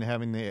Newton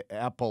having the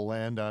apple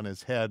land on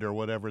his head or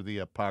whatever the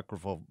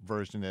apocryphal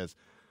version is.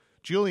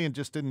 Julien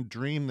just didn't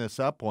dream this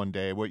up one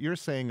day. What you're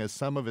saying is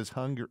some of his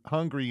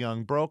hungry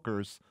young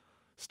brokers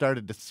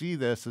started to see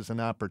this as an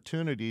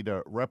opportunity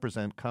to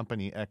represent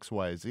company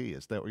XYZ.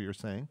 Is that what you're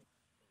saying?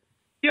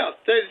 Yeah,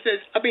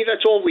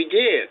 that's all we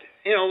did.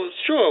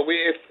 Sure,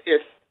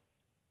 if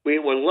we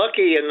were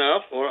lucky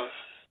enough or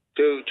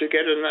to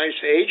get a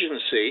nice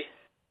agency,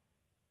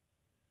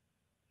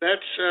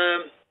 that's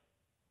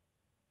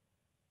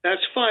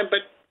fine.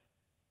 But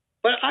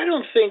I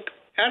don't think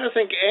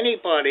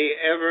anybody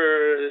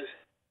ever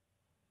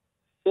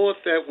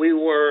thought that we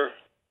were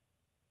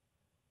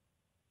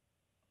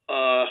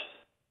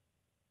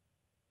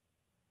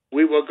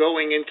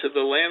going into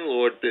the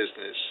landlord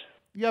business.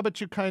 Yeah,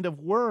 but you kind of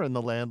were in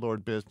the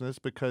landlord business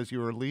because you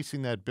were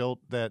leasing that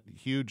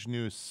huge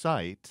new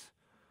site.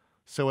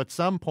 So at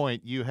some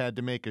point you had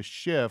to make a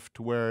shift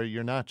where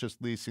you're not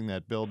just leasing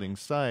that building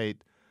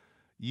site.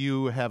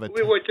 You have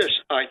we were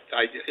just. I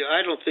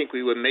don't think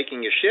we were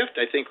making a shift.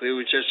 I think we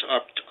were just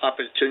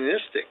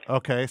opportunistic.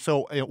 Okay,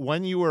 so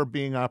when you were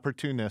being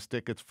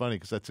opportunistic, it's funny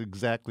because that's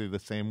exactly the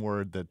same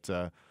word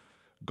that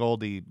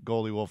Goldie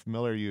Wolf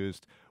Miller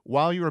used.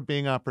 While you were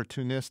being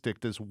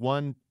opportunistic, does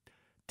one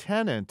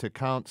tenant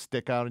account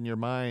stick out in your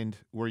mind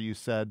where you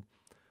said,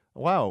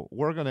 wow,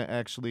 we're going to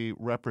actually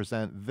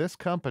represent this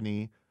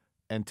company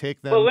and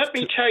take them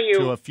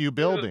to a few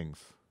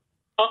buildings?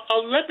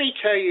 Let me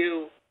tell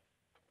you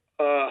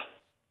a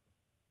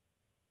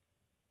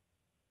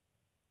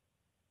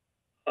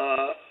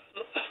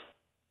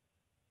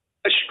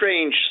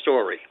strange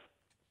story.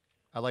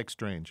 I like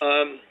strange.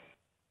 I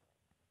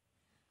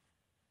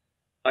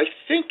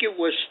think it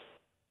was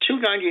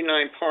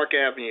 299 Park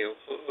Avenue,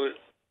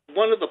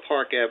 one of the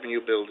Park Avenue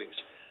buildings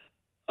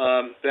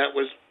that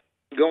was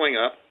going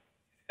up,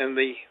 and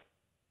the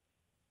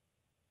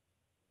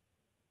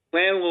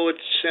landlord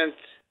sent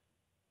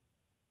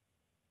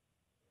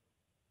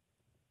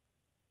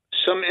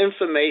some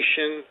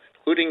information,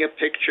 including a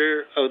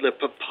picture of the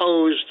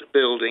proposed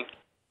building,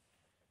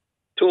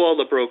 to all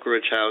the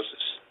brokerage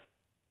houses.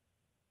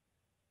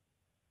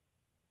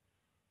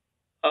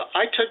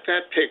 I took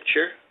that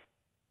picture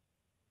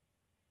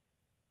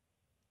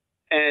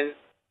and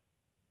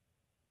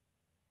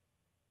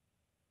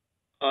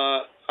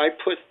I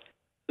put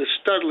the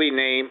Studley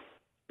name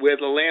where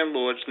the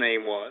landlord's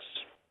name was.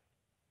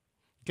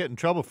 Get in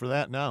trouble for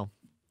that now.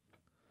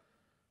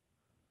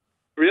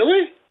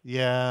 Really?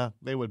 Yeah,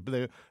 they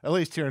would. At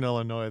least here in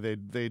Illinois,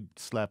 they'd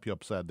slap you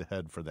upside the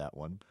head for that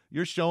one.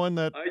 You're showing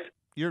that.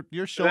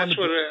 You're showing. That's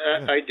what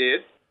I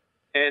did,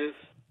 and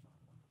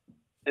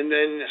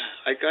then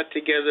I got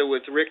together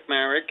with Rick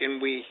Marrick,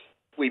 and we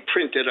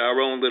printed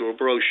our own little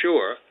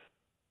brochure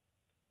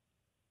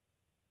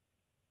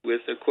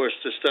with, of course,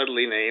 the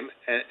Studley name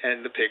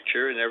and the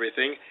picture and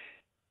everything,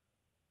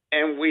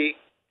 and we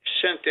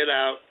sent it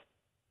out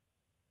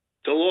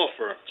to law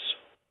firms,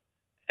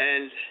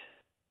 and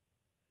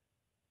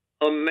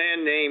a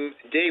man named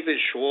David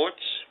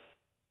Schwartz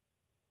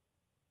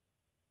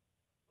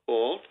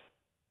called.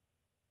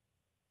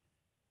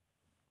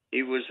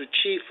 He was the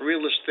chief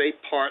real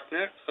estate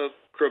partner of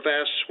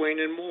Crevasse, Swain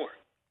 & Moore.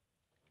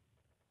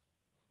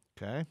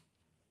 Okay.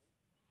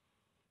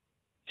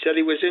 Said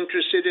he was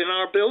interested in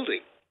our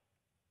building.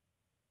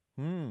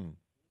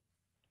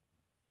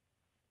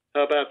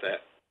 How about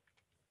that?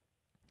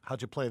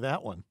 How'd you play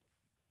that one?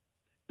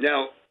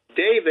 Now,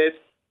 David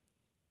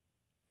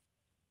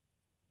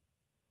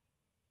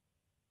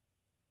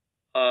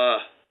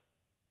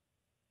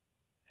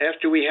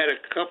after we had a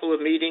couple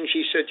of meetings,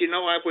 he said,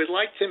 I would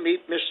like to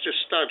meet Mr.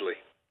 Studley.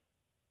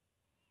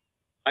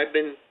 I've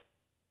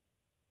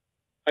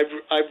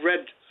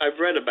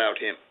read about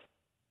him.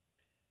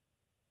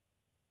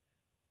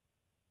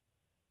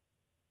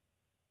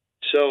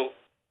 So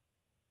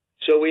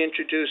we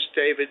introduced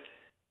David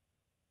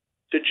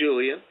to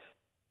Julien.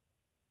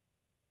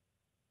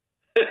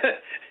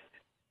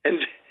 And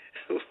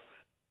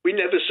we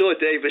never saw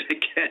David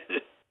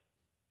again.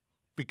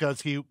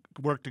 Because he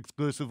worked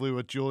exclusively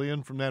with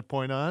Julien from that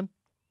point on?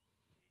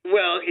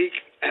 Well,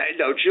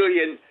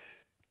 Julien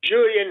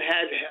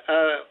had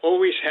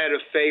always had a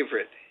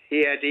favorite.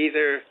 He had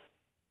either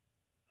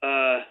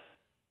Ira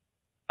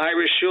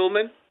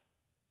Schulman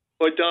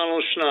or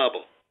Donald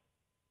Schnabel.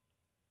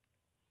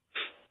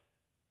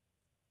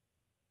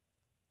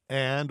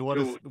 And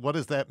what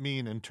does that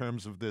mean in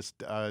terms of this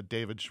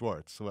David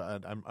Schwartz?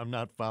 I'm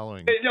not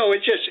following. No,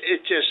 it just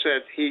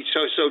said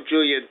so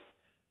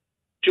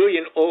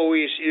Julien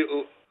always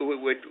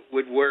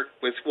would work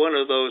with one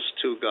of those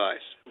two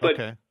guys. But,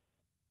 okay.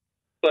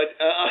 But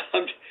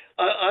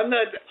I'm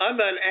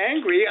not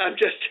angry. I'm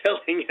just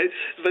telling you.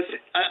 But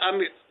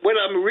what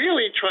I'm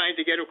really trying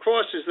to get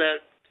across is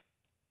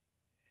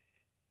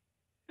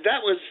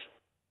that was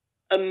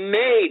a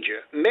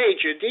major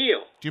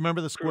deal. Do you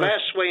remember the square?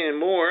 Swain and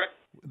Moore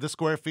The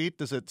square feet,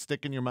 does it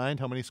stick in your mind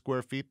how many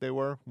square feet they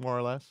were, more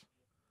or less?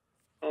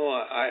 Oh,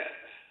 a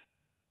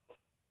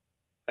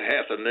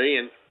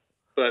 500,000,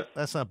 but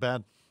That's not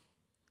bad.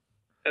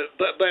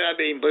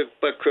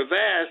 But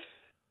Cravath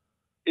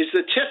is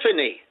the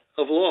Tiffany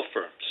of law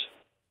firms.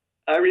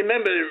 I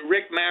remember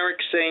Rick Marrick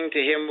saying to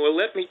him, "Well,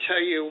 let me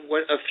tell you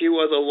what a few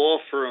other law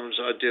firms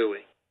are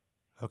doing."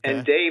 Okay.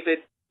 And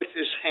David put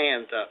his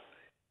hand up,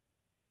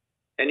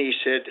 and he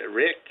said,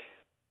 "Rick,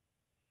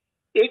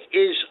 it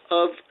is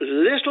of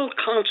little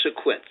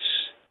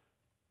consequence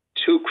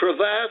to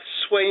Cravath,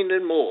 Swain,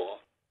 and Moore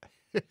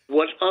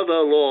what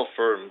other law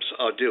firms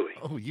are doing."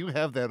 Oh, you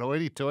have that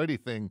hoity-toity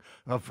thing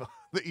of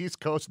the East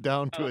Coast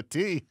down to a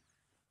T.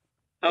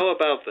 How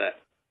about that?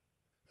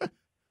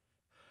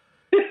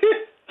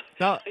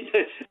 Now,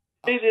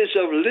 it is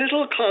of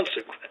little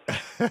consequence.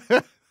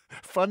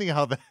 funny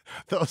how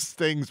those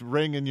things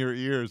ring in your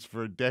ears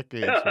for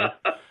decades. Right?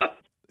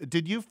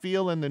 Did you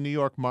feel in the New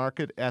York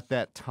market at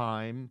that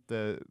time,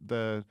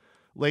 the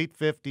late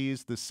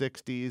 50s, the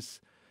 60s,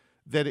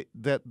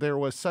 that there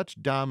was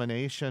such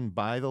domination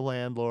by the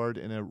landlord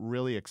in a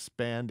really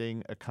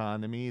expanding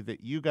economy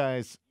that you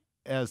guys,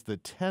 as the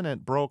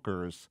tenant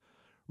brokers,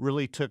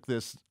 really took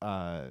this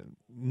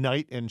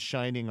knight in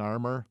shining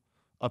armor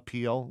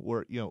appeal,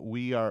 where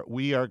we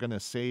are going to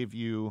save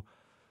you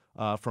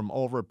from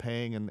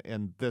overpaying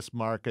in this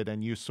market,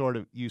 and you sort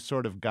of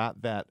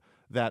got that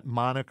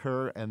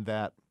moniker and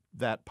that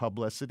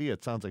publicity.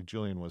 It sounds like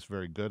Julien was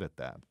very good at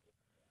that.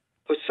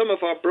 But some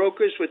of our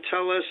brokers would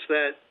tell us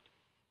that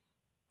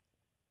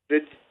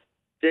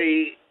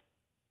they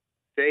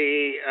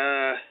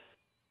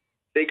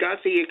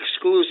got the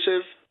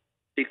exclusive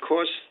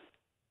because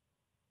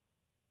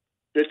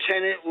the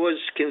tenant was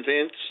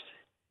convinced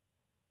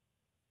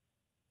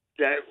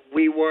that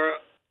we were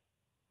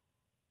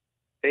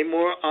a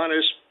more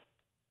honest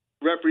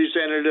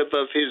representative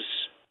of his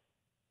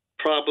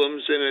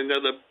problems than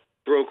another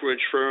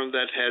brokerage firm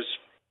that has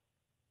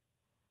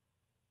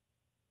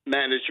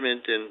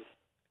management and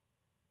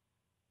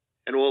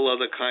all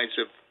other kinds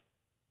of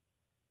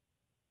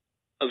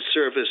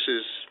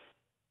services.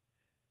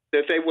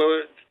 That they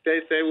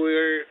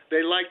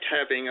liked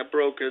having a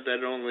broker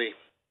that only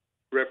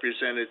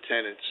represented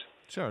tenants.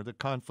 Sure, the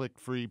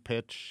conflict-free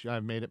pitch.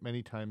 I've made it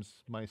many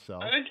times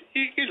myself. And,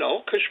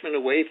 Cushman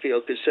and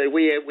Wakefield could say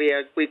we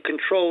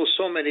control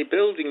so many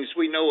buildings.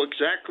 We know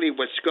exactly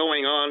what's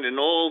going on in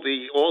all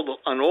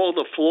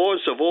the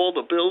floors of all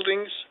the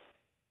buildings.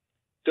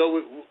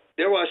 So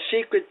there are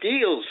secret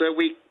deals that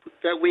we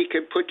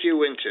can put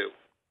you into,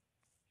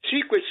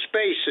 secret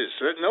spaces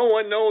that no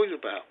one knows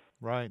about.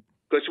 Right.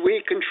 Because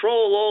we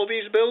control all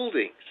these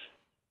buildings.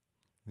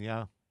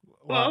 Yeah.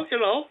 Well,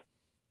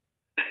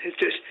 it's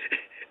just.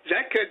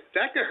 That could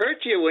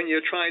hurt you when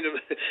you're trying to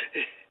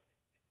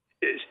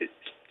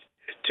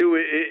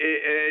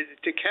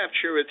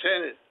capture a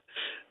tenant.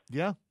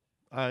 Yeah,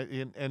 I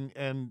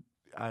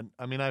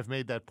mean, I've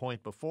made that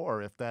point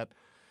before. If that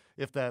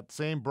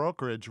same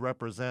brokerage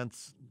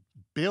represents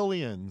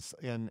billions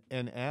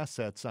in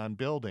assets on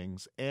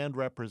buildings and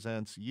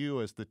represents you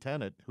as the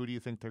tenant, who do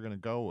you think they're going to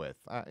go with?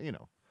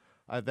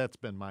 That's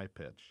been my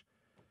pitch.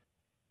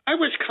 I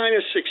was kind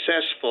of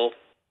successful.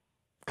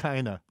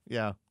 Kinda,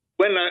 yeah.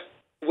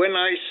 When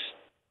I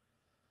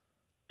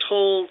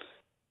told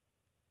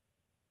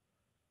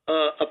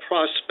a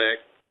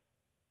prospect,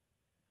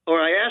 or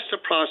I asked a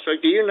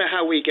prospect, "Do you know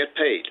how we get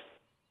paid?"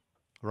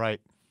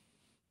 Right.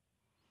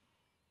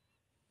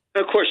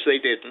 And of course they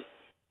didn't.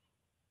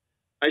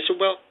 I said,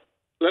 "Well,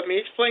 let me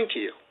explain to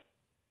you."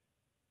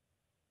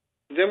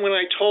 Then when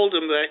I told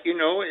them that,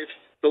 if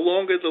the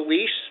longer the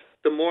lease,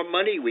 the more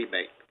money we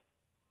make.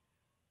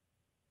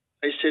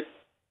 I said,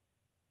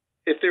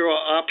 if there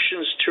are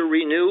options to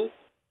renew,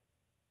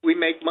 we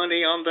make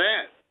money on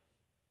that.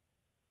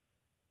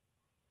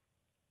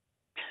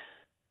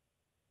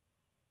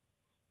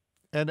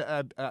 And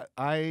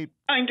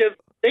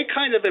they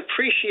kind of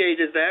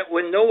appreciated that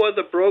when no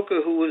other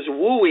broker who was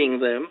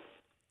wooing them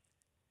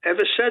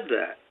ever said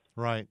that.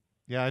 Right.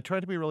 Yeah, I try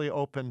to be really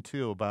open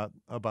too about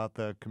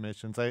the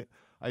commissions. I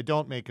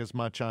don't make as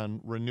much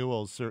on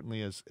renewals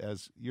certainly as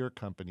your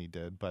company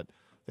did, but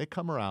they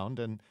come around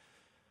and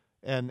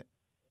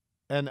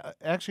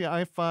actually,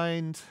 I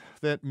find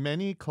that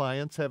many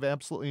clients have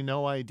absolutely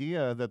no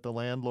idea that the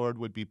landlord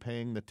would be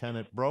paying the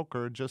tenant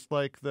broker, just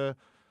like the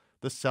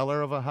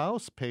seller of a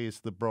house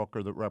pays the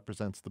broker that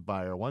represents the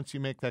buyer. Once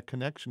you make that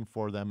connection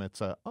for them, it's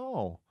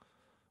of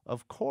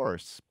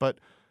course. But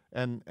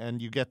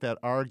and you get that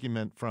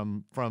argument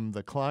from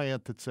the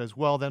client that says,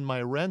 well, then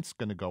my rent's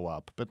going to go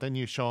up. But then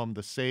you show them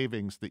the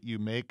savings that you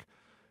make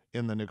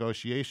in the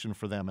negotiation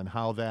for them and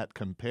how that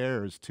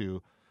compares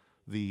to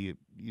the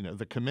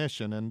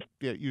commission, and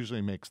it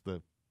usually makes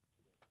the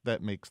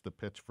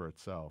pitch for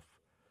itself.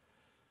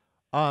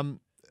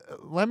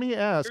 Let me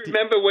ask.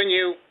 Remember when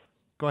you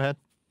go ahead.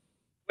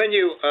 When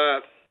you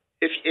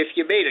if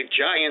you made a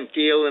giant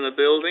deal in a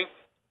building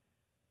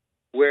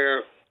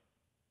where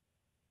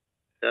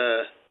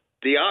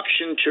the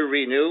option to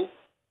renew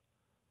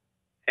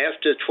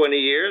after 20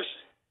 years,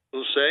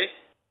 we'll say,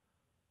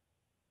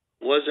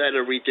 was at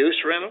a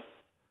reduced rental?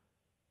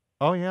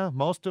 Oh yeah,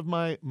 most of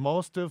my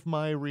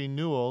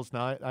renewals.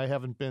 Now I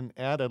haven't been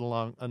at it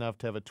long enough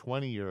to have a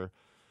 20-year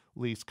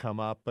lease come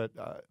up, but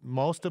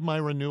most of my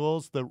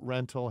renewals, the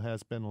rental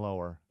has been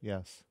lower.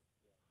 Yes,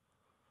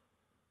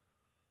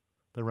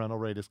 the rental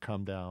rate has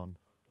come down.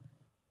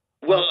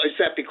 Well, is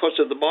that because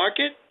of the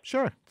market?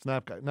 Sure, it's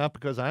not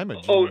because I'm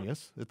a Oh,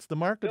 genius. It's the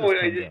market no, has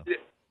come down.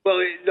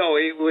 no,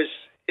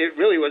 it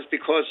really was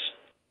because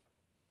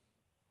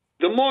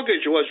the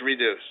mortgage was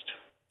reduced.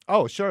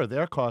 Oh, sure,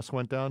 their costs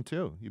went down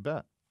too. You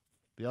bet.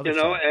 The other You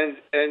know, side.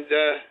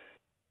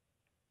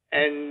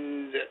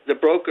 and the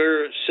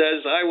broker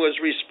says I was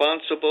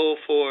responsible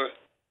for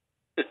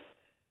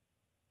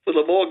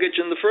the mortgage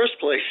in the first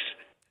place.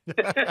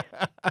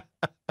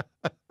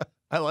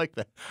 I like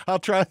that. I'll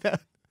try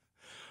that.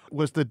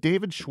 Was the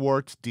David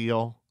Schwartz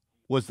deal,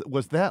 was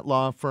that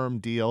law firm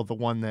deal the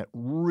one that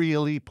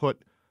really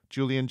put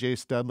Julien J.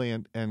 Studley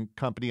and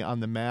company on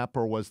the map,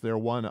 or was there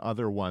one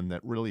other one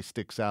that really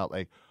sticks out?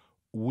 Like,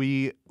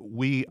 we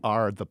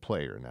are the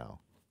player now.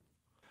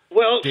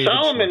 Well, David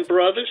Solomon Schwartz.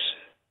 Brothers,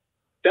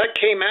 that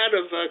came out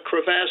of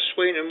Cravath,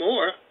 Swain and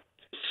Moore.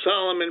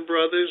 Solomon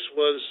Brothers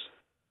was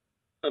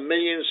 1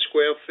 million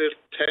square foot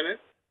tenant,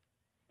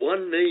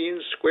 1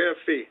 million square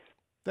feet.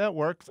 That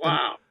works.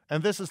 Wow.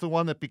 And this is the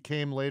one that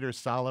became later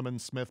Solomon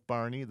Smith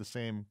Barney, the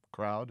same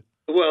crowd?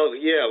 Well,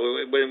 yeah,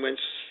 when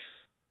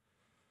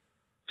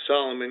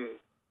Solomon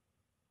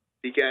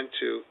began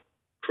to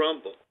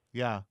crumble.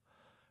 Yeah.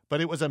 But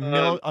it was a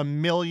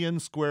million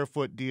square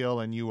foot deal,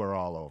 and you were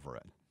all over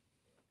it.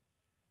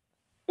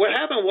 What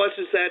happened was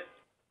that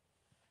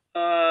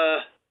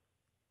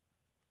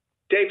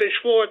David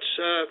Schwartz,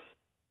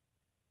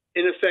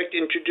 in effect,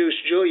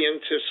 introduced Julien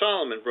to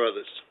Solomon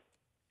Brothers.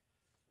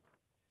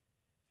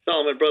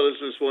 Solomon Brothers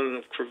was one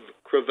of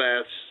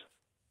Cravath's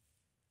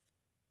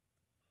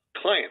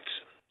clients.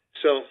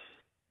 So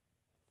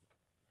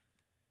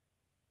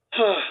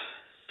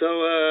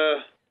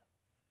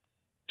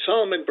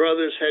Solomon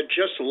Brothers had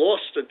just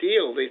lost a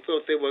deal they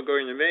thought they were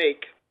going to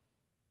make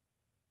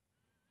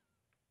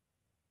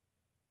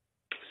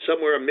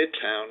somewhere in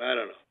Midtown. I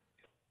don't know.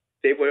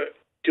 They were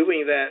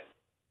doing that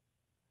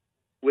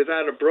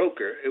without a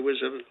broker. It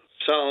was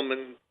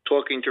Solomon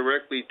talking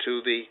directly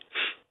to the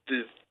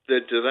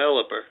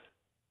developer.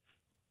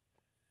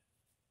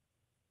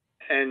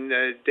 And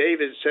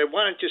David said,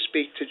 why don't you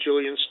speak to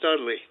Julien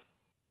Studley?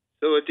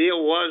 So a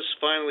deal was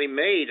finally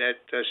made at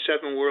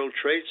 7 World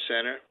Trade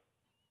Center.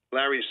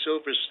 Larry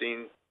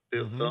Silverstein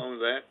owned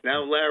that.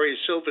 Now Larry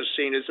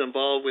Silverstein is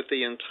involved with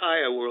the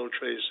entire World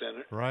Trade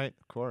Center. Right,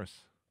 of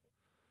course.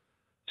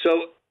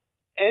 So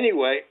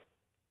anyway,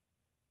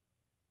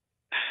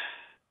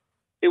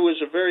 it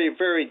was a very,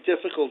 very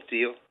difficult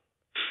deal.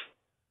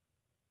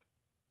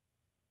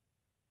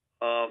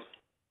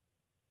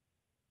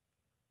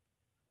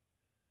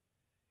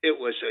 It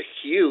was a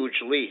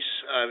huge lease.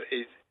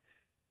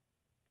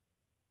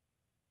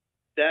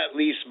 That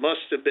lease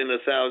must have been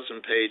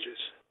 1,000 pages.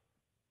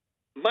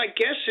 My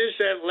guess is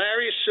that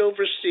Larry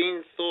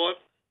Silverstein thought,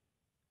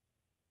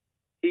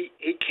 he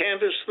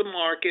canvassed the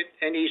market,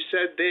 and he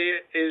said there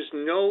is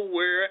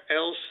nowhere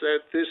else that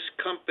this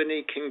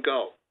company can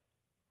go.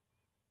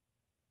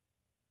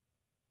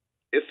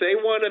 If they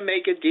want to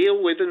make a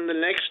deal within the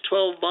next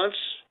 12 months,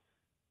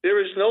 there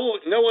is no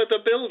other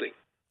building.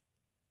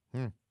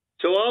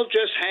 So I'll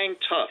just hang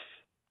tough.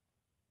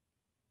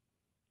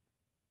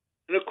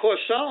 And of course,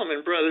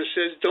 Solomon Brothers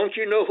says, don't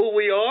you know who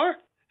we are?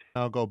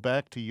 I'll go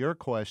back to your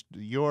question,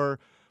 your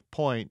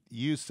point.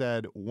 You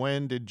said,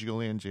 when did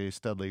Julien J.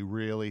 Studley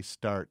really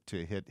start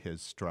to hit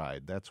his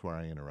stride? That's where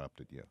I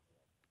interrupted you.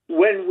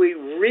 When we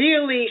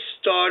really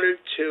started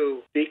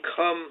to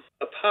become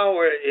a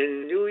power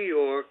in New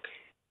York,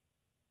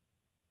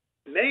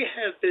 may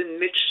have been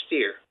Mitch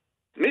Steer.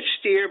 Mitch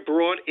Steer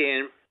brought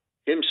in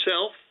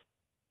himself,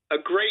 a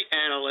great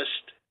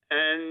analyst,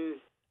 and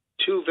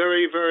 2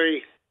 very,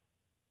 very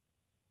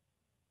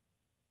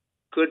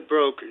good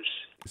brokers.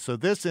 So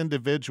this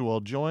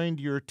individual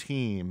joined your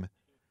team,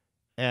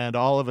 and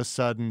all of a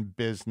sudden,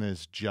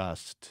 business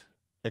just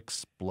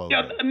exploded.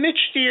 Yeah,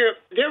 Mitch Steer,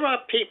 there are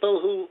people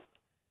who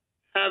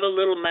have a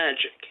little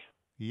magic.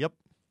 Yep.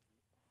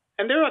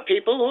 And there are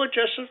people who are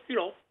just,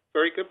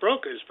 very good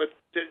brokers. But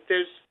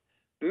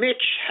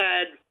Mitch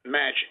had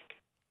magic.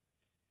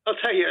 I'll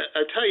tell you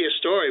a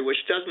story which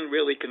doesn't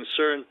really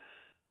concern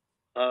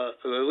the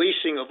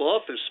leasing of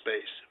office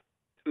space.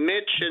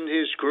 Mitch and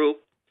his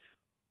group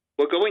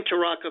were going to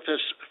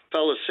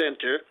Rockefeller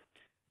Center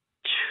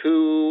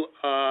to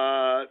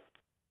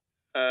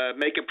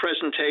make a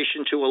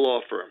presentation to a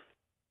law firm.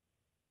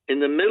 In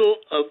the middle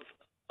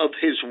of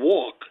his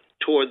walk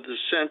toward the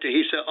center,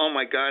 he said, "Oh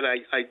my God,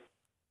 I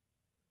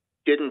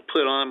didn't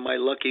put on my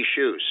lucky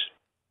shoes."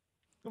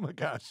 Oh my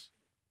gosh.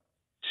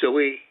 So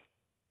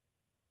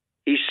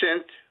he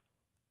sent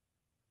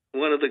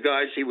one of the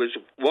guys he was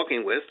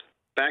walking with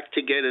back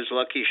to get his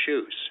lucky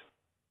shoes.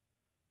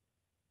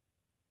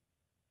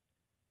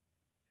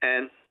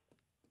 And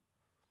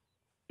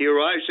he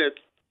arrives at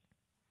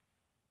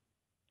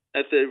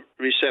at the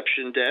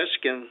reception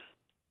desk, and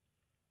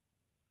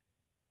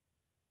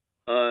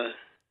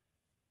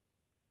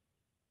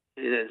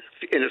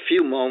in a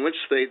few moments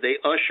they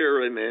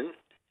usher him in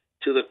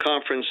to the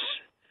conference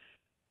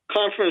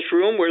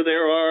room where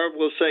there are,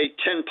 we'll say,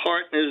 10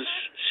 partners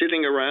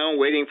sitting around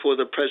waiting for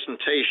the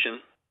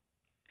presentation.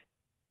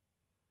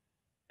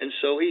 And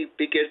so he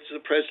begins the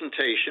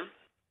presentation,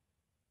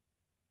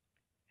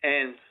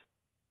 and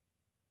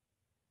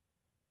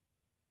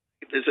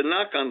there's a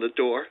knock on the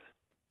door,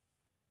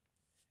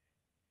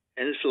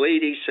 and this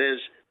lady says,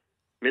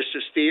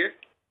 "Mr. Steer?"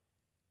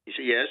 He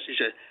said, "Yes." He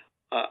said,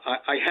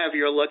 I have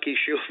your lucky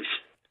shoes."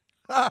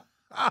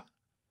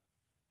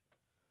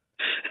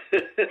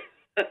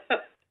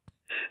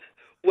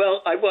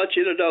 Well, I want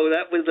you to know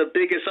that was the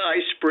biggest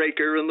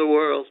icebreaker in the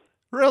world.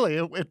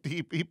 Really?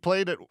 He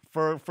played it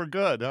for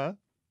good, huh?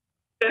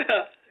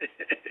 Yeah,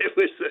 it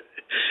was.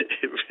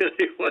 It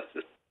really was.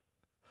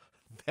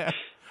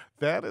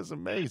 That is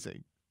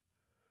amazing.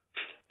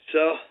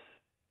 So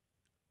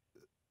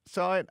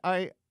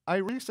I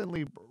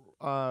recently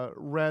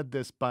read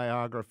this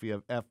biography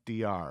of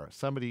FDR.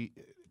 Somebody,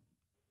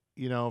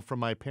 from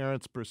my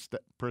parents'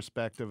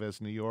 perspective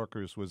as New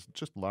Yorkers, was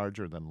just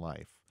larger than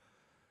life.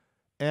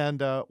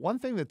 And one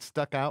thing that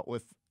stuck out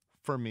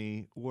for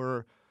me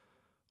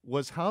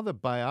was how the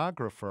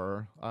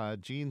biographer,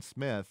 Gene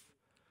Smith,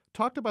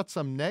 talked about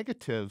some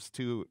negatives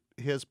to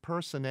his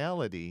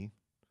personality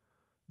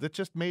that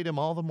just made him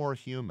all the more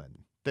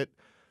human. That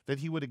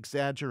he would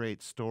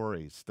exaggerate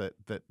stories, that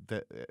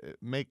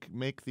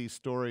make these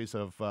stories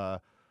of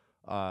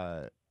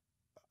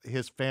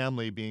his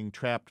family being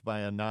trapped by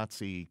a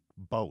Nazi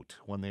boat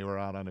when they were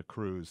out on a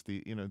cruise.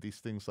 These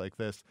things like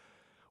this.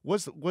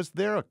 Was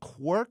there a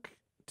quirk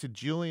to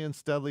Julien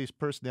Studley's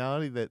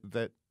personality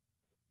that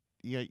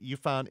you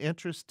found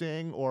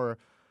interesting, or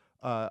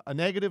a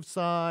negative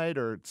side,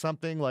 or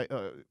something like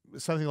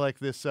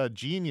this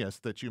genius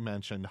that you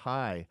mentioned,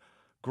 high,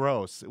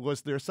 gross?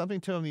 Was there something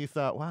to him that you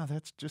thought, wow,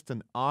 that's just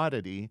an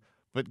oddity,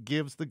 but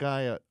gives the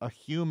guy a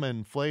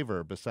human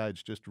flavor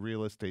besides just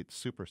real estate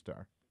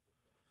superstar?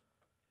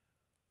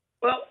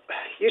 Well,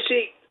 you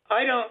see,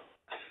 I don't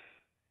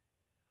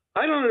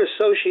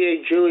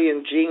associate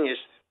Julien genius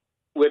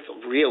with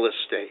real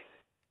estate.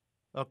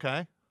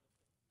 Okay.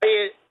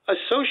 I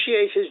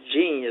associate his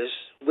genius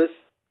with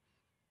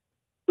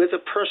a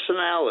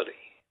personality.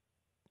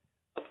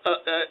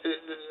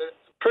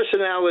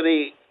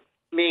 Personality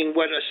meaning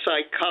what a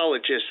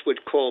psychologist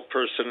would call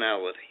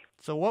personality.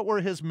 So what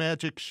were his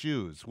magic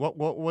shoes?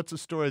 What's a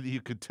story that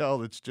you could tell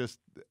that's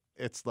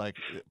it's like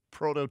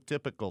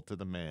prototypical to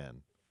the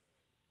man?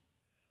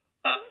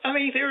 I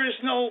mean, there is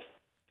no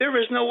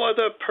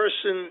other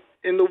person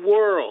in the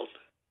world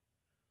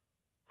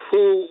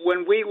who,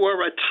 when we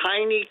were a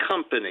tiny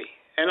company,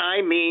 and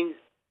I mean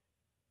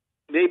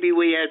maybe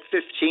we had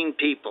 15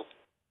 people,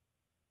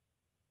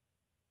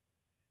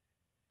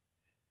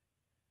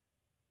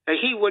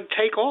 he would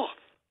take off.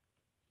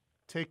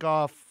 Take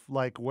off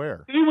like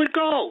where? He would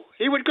go.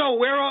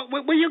 Where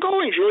are you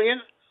going,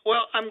 Julien?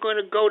 Well, I'm going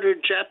to go to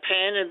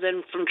Japan, and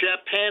then from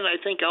Japan, I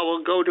think I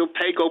will go to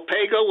Pago,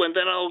 and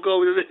then I'll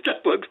go to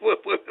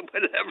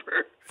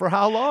whatever. For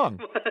how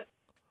long?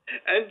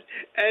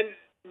 and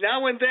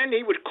now and then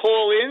he would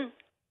call in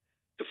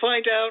to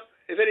find out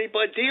if any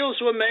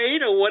deals were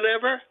made or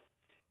whatever,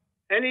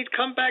 and he'd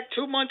come back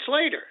 2 months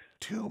later.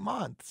 2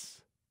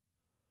 months.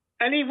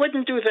 And he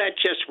wouldn't do that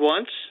just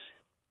once.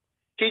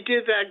 He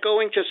did that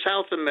going to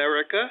South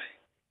America.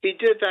 He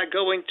did that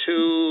going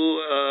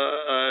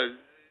to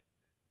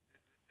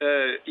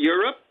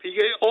Europe.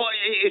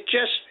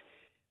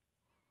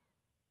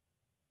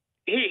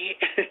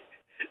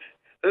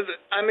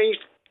 I mean,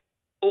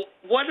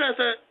 what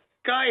other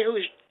guy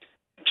who's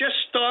just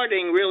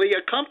starting really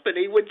a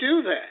company would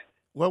do that?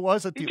 What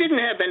was it? He didn't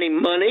have any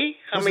money.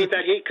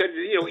 That he could,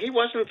 he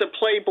wasn't the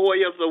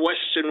playboy of the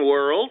Western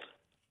world.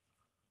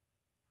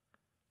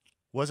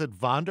 Was it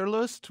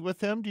Wanderlust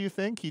with him, do you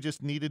think? He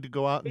just needed to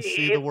go out and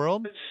see the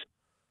world?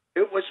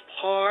 It was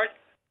part.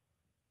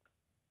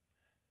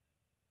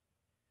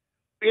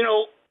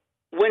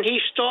 When he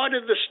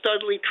started the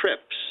Studley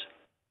trips,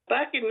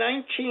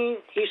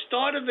 he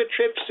started the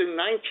trips in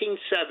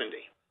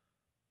 1970.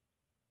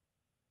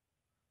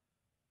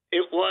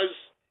 It was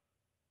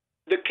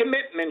the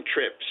commitment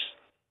trips.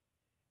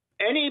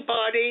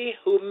 Anybody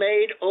who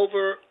made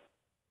over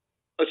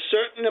a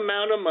certain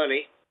amount of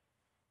money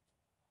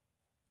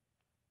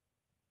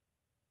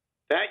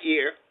that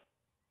year,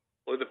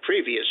 or the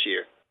previous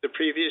year,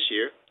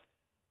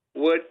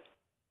 would,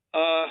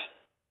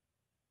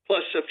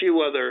 plus a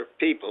few other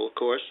people, of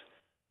course,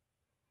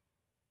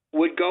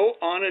 would go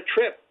on a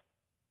trip.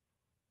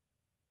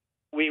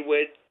 We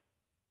would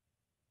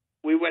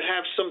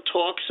have some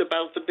talks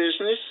about the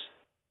business,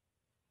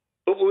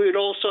 but we would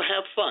also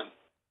have fun.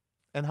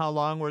 And how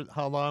long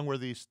were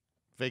these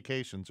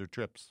vacations or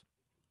trips?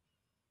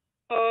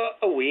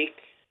 A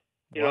week,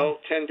 Wow.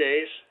 10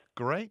 days.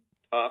 Great.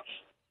 Tops.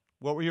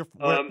 What were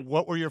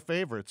your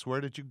favorites?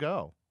 Where did you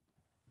go?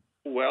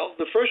 Well,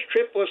 the first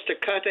trip was to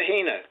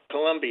Cartagena,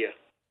 Colombia.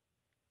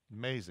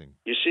 Amazing.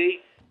 You see?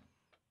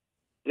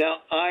 Now,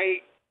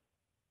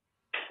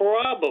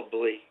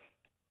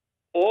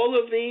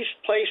 all of these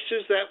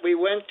places that we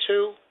went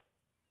to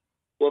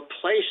were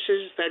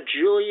places that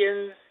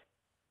Julien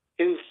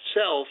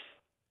himself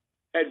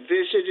had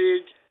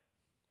visited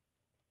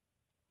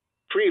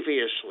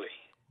previously.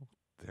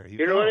 There you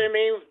You go. know what I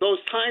mean? Those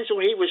times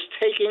when he was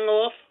taking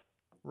off,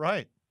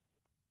 Right.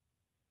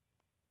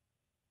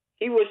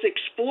 he was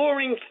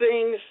exploring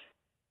things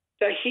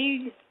that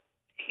he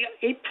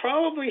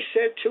probably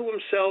said to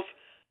himself,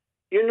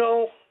 you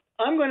know,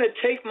 I'm going to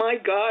take my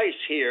guys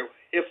here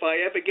if I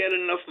ever get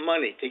enough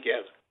money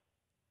together.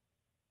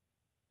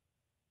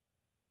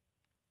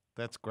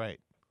 That's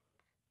great.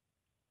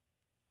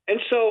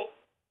 And so,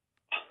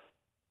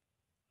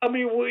 I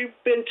mean, we've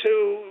been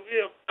to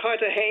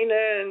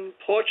Cartagena and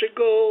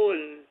Portugal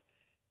and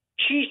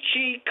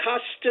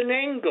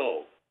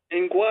Chichicastenango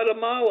in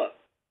Guatemala.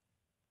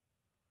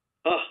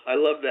 Oh, I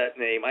love that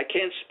name. I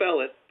can't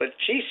spell it, but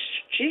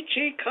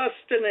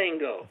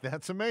Chichicastenango.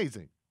 That's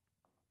amazing.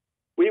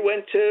 We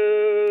went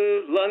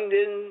to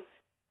London.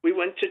 We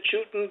went to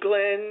Chewton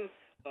Glen.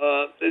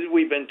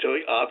 We've been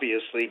to,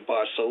 obviously,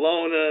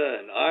 Barcelona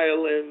and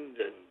Ireland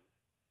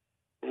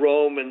and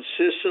Rome and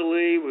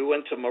Sicily. We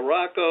went to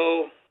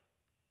Morocco.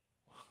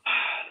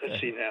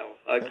 Let's see now.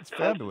 That's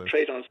fabulous.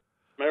 Concentrate on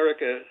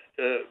America,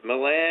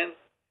 Milan,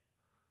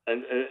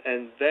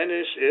 and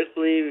Venice,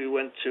 Italy. We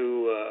went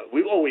to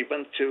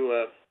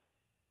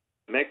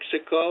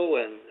Mexico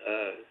and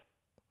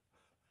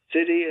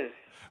City.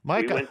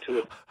 Mike, we went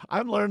to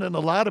I'm learning a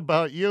lot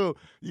about you.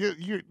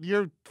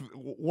 You're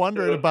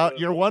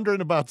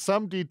wondering about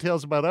some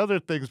details about other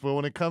things, but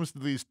when it comes to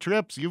these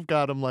trips, you've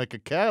got them like a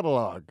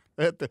catalog.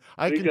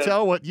 I can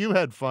tell what you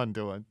had fun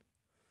doing.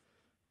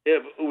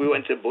 Yeah, we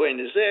went to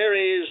Buenos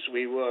Aires.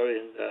 We were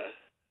in.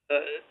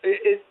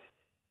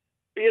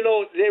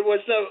 There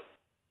was no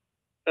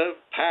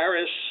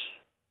Paris.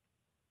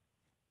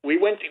 We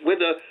went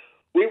with a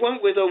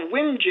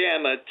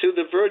windjammer to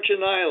the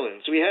Virgin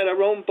Islands. We had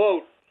our own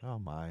boat. Oh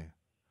my!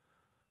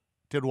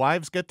 Did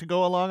wives get to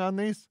go along on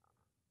these?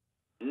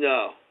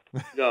 No.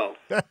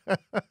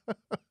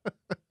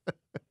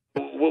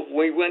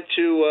 We went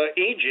to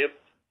Egypt.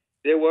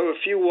 There were a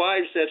few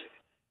wives that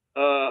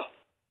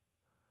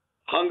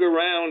hung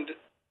around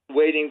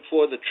waiting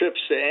for the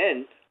trips to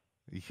end.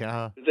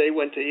 Yeah. They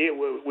went to.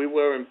 We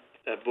were in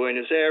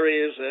Buenos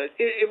Aires.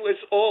 It was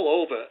all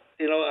over.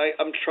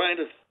 I'm trying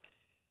to.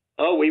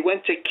 Oh, we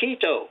went to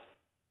Quito,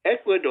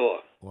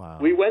 Ecuador. Wow.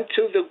 We went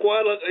to the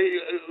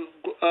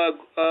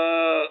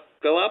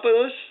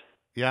Galapagos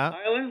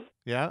Island.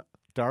 Yeah,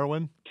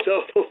 Darwin.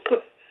 So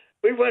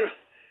we went.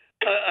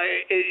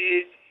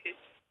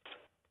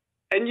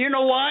 And you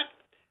know what?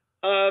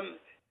 The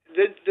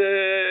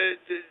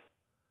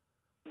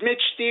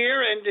Mitch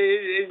Steer and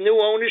the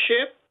new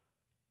ownership,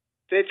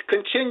 they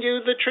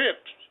continue the trip.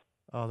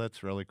 Oh,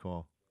 that's really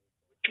cool.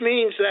 Which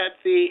means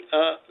that the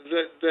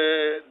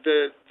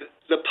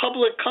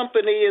public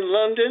company in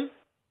London,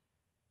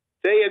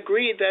 they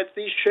agreed that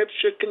these trips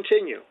should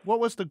continue. What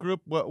was the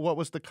group? What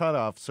was the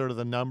cutoff? Sort of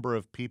the number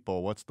of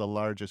people. What's the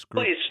largest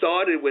group? Well, it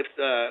started with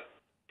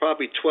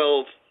probably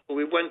 12.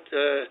 We went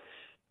the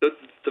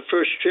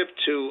first trip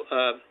to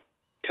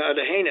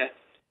Cartagena.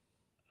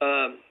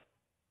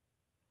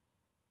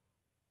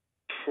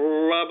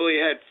 Probably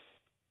had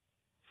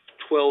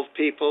 12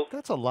 people.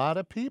 That's a lot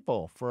of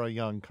people for a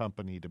young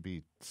company to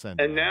be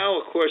sending. And now,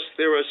 of course,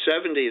 there are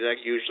 70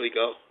 that usually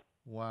go.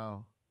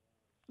 Wow.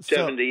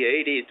 70,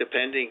 80,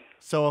 depending.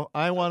 So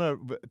I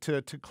want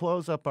to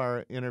close up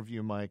our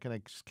interview, Mike, and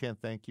I just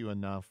can't thank you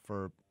enough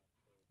for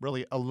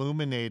really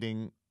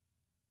illuminating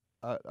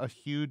a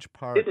huge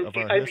part of our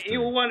history.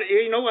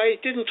 I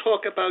didn't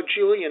talk about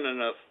Julien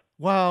enough.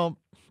 Well,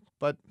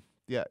 but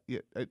yeah,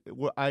 you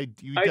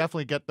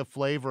definitely get the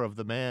flavor of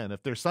the man.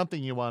 If there's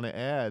something you want to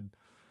add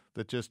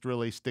that just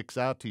really sticks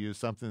out to you,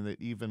 something that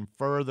even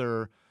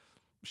further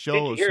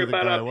shows who the guy was. Did you hear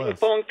about our ping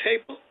pong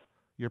table?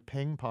 Your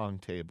ping pong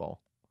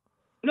table.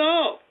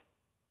 No.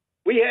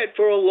 We had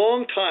for a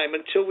long time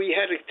until we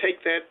had to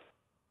take that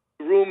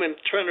room and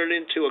turn it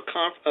into a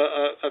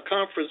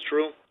conference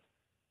room.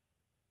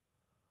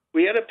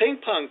 We had a ping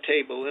pong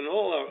table in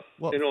all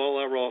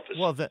our offices.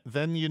 Well,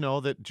 then you know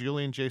that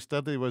Julien J.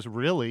 Studley was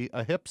really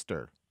a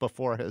hipster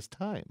before his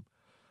time.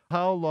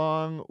 How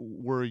long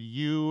were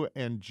you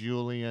and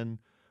Julien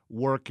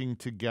working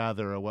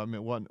together? I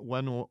mean,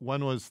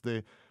 when was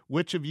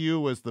which of you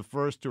was the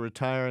first to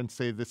retire and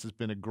say this has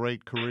been a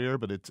great career,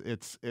 but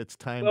it's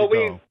time to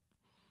go?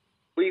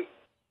 We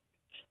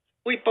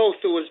both,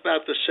 it was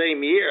about the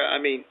same year. I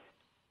mean,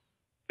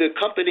 the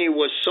company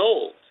was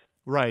sold.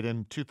 Right,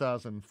 in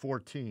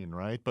 2014,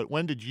 right? But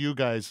when did you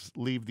guys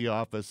leave the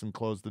office and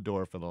close the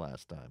door for the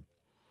last time?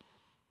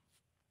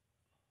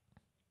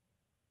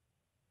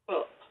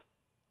 Well,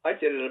 I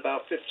did it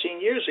about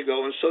 15 years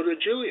ago, and so did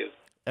Julien.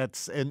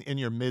 That's in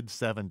your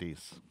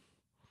mid-70s.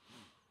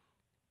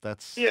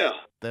 That's terrific.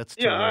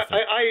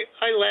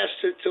 I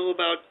lasted till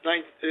about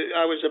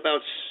I was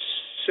about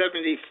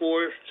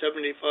 74,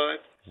 75,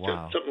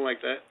 wow. something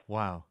like that.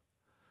 Wow.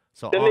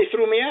 So then they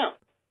threw me out.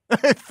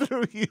 They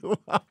threw you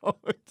out.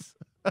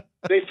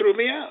 They threw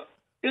me out.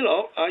 You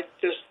know,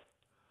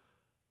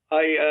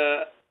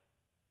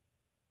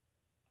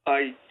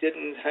 I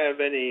didn't have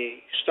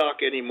any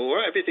stock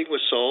anymore. Everything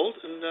was sold,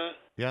 and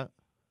Yeah.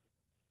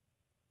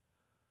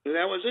 and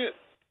that was it.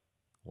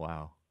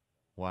 Wow.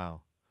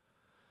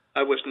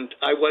 I wasn't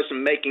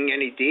making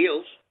any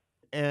deals.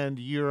 And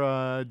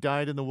you're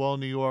dyed-in-the-wool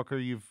New Yorker.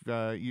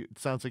 It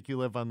sounds like you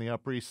live on the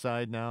Upper East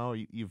Side now.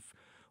 You've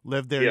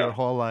lived there your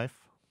whole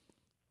life.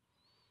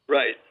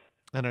 Right.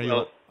 And are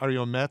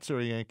you a Mets or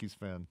a Yankees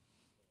fan?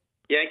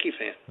 Yankee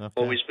fan. Okay.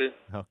 Always been.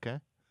 Okay.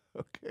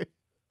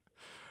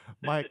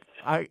 Mike,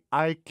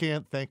 I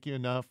can't thank you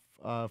enough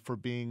for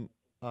being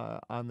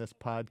on this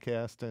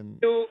podcast. And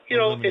you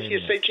know, if you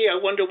say, "Gee, I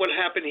wonder what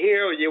happened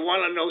here," or you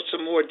want to know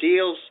some more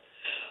deals,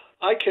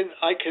 I can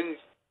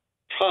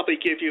probably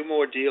give you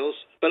more deals.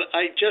 But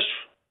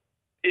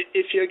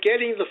if you're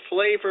getting the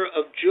flavor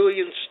of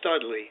Julien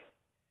Studley,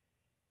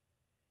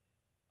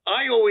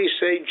 I always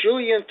say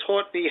Julien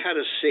taught me how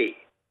to see.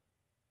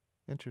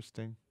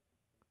 Interesting.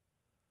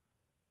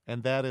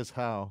 And that is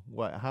how?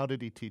 How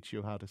did he teach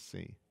you how to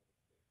see?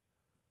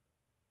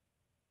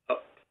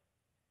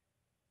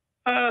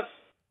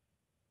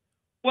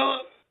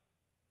 Well,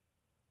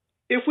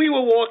 if we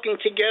were walking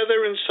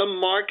together in some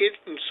market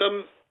in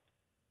some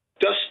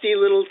dusty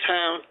little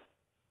town,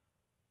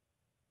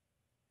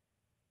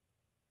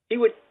 he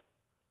would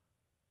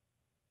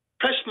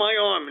press my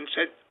arm and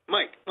said,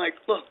 Mike,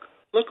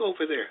 look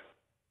over there.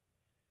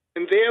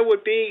 And there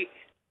would be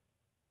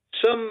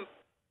some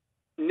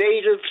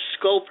native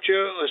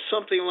sculpture or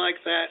something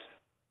like that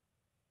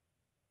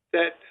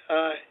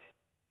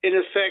in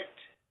effect,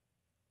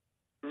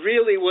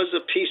 really was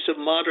a piece of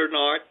modern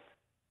art.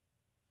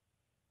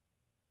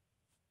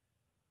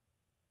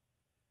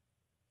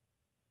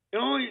 You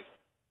know,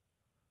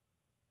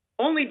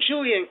 only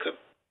Julien could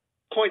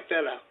point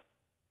that out.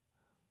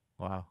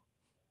 Wow.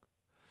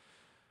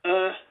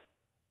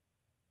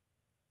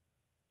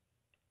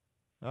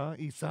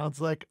 He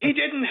sounds like... He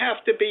didn't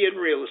have to be in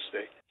real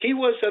estate. He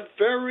was a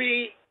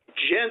very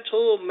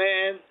gentle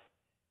man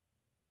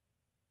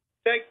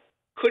that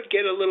could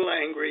get a little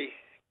angry,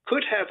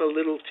 could have a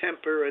little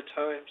temper at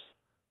times,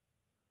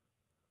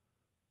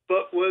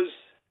 but was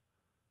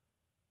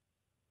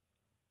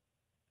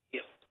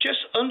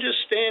just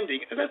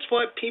understanding. And that's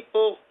why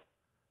people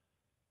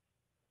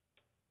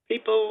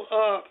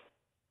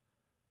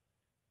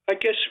I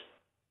guess,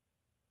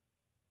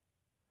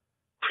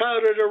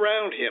 crowded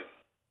around him.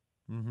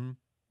 Mm-hmm.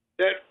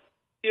 That,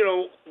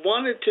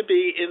 wanted to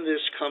be in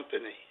this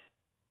company.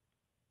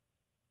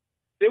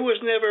 There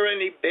was never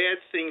any bad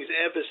things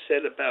ever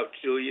said about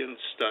Julien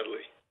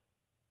Studley.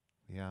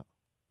 Yeah.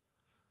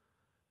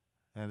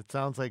 And it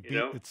sounds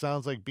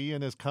like be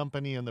in his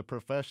company in the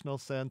professional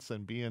sense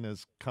and be in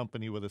his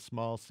company with a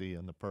small c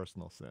in the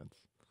personal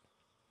sense.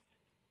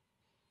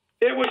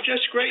 There was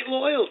just great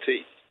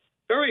loyalty.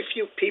 Very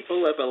few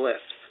people ever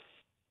left.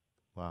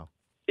 Wow.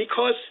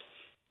 Because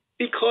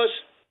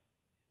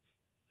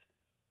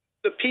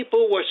the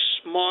people were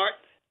smart.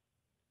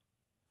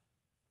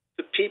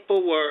 The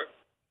people were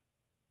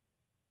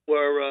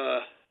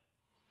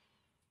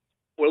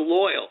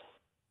loyal.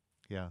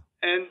 Yeah.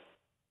 And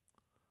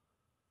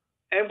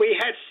we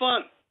had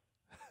fun.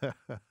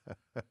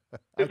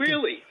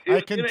 Really.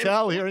 I can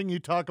tell hearing you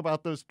talk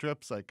about those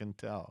trips. I can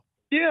tell.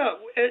 Yeah,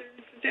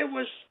 there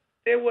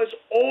was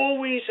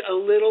always a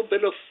little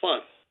bit of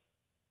fun.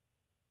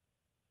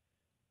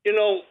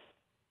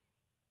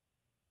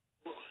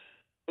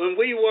 When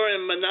we were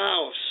in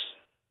Manaus,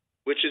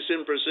 which is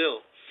in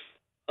Brazil,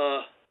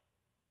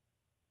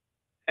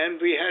 and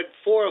we had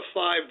 4 or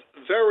 5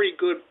 very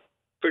good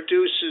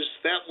producers,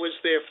 that was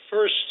their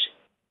first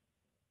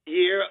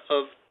year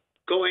of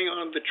going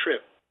on the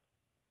trip.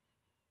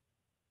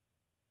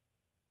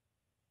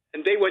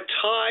 And they were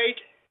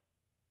tied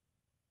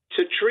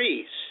to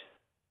trees.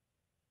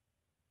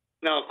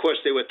 Now, of course,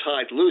 they were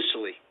tied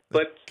loosely,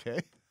 but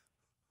okay.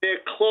 Their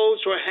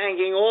clothes were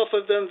hanging off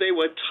of them. They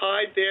were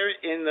tied there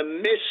in the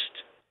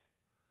mist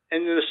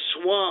and the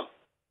swamp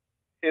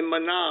in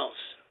Manaus.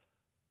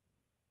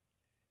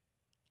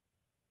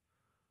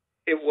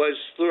 It was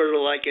sort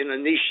of like an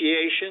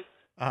initiation.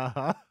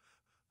 Uh-huh.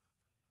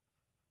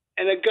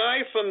 And a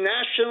guy from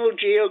National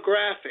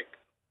Geographic,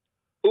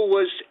 who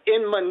was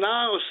in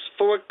Manaus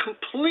for a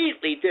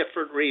completely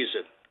different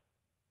reason,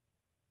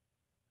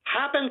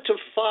 happened to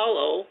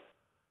follow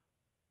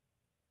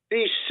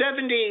these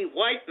 70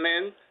 white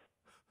men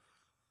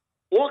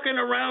walking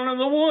around in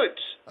the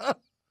woods.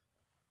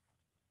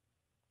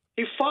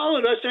 He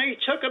followed us and he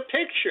took a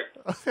picture.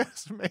 Oh,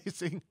 that's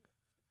amazing.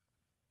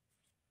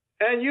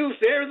 And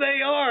there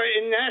they are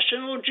in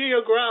National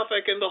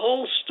Geographic and the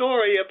whole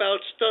story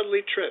about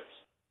Studley trips.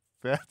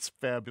 That's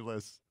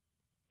fabulous.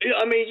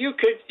 I mean, you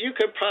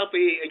could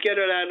probably get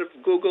it out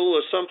of Google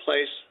or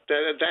someplace,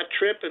 that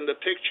trip and the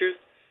picture.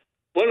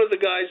 One of the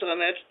guys on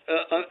that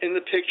in the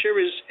picture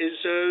is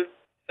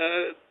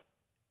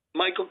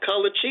Michael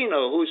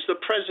Colicchino, who's the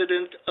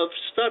president of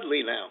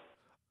Studley now.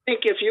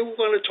 think if you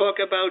want to talk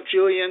about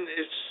Julien,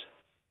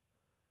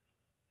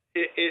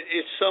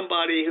 it's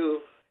somebody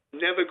who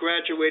never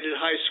graduated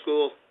high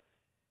school,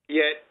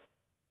 yet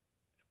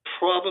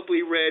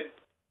probably read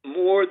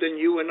more than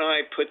you and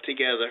I put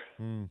together.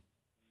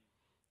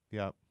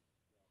 Yep.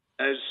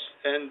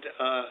 And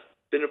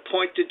been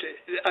appointed to,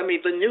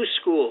 the new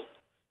school.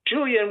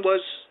 Julien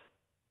was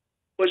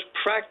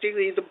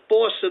practically the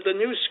boss of the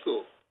new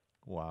school.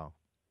 Wow.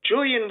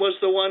 Julien was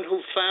the one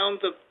who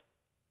found that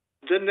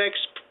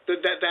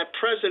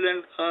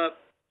president,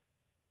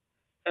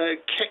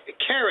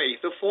 Kerry,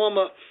 the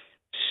former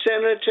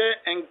senator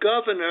and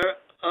governor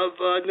of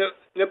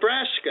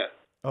Nebraska.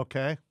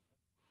 Okay.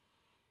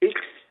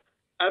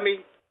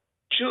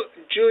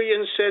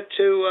 Julien said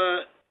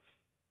to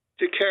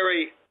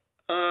Kerry,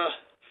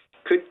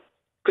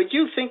 could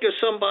you think of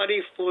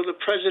somebody for the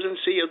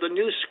presidency of the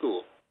new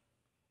school?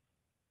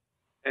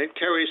 And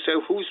Kerry said,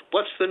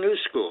 what's the new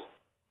school?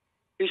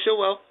 He said,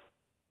 well,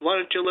 why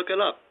don't you look it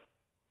up?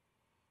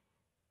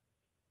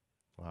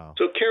 Wow.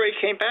 So Kerry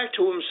came back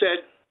to him and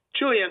said,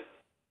 Julien,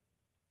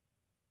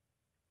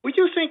 were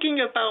you thinking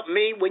about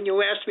me when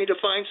you asked me to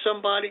find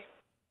somebody?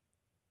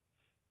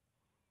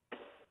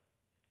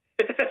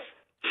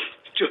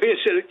 Julien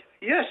said,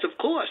 yes, of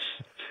course.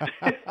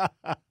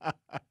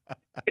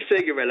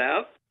 Figure it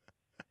out.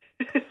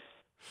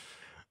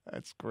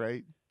 That's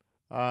great.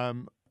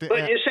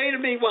 But you say to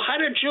me, well, how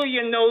did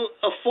Julien know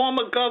a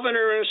former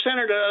governor and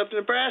senator of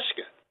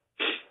Nebraska?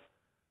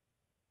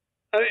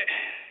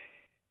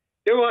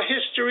 There are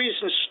histories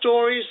and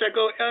stories that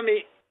go,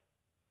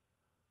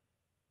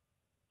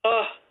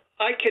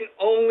 I can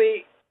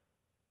only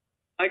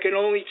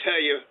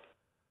tell you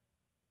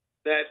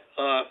that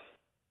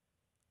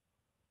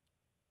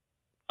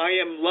I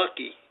am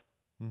lucky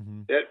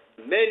that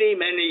many,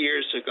 many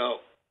years ago,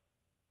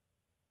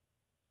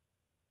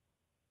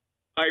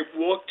 I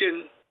walked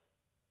in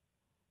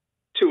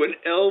to an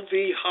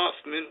L.V.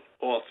 Hoffman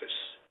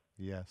office.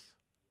 Yes.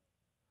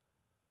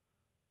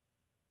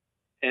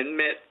 And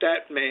met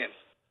that man.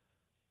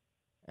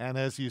 And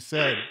as you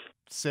said,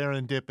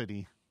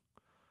 serendipity.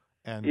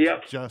 And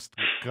just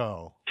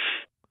go.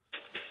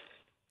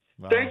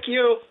 Wow. Thank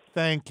you.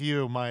 Thank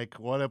you, Mike.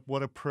 What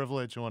a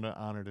privilege and what an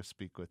honor to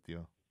speak with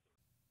you.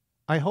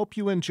 I hope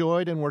you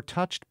enjoyed and were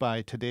touched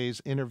by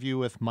today's interview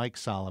with Mike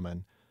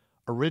Solomon,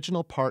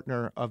 original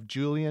partner of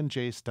Julien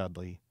J.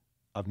 Studley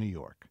of New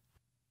York.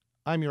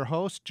 I'm your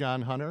host,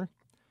 John Hunter.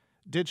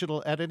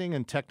 Digital editing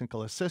and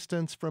technical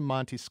assistance from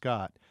Monty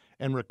Scott,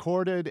 and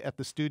recorded at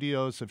the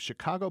studios of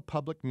Chicago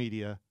Public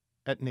Media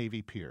at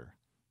Navy Pier.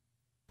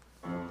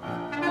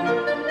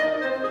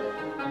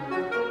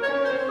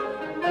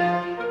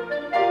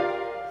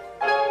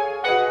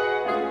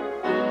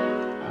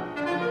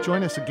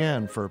 Join us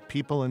again for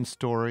people and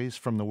stories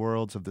from the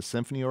worlds of the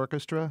symphony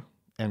orchestra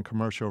and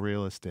commercial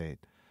real estate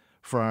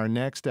for our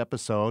next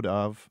episode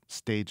of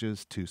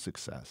Stages to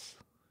Success.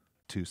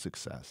 To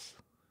success.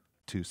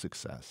 To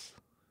success.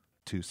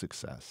 To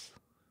success.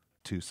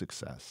 To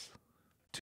success.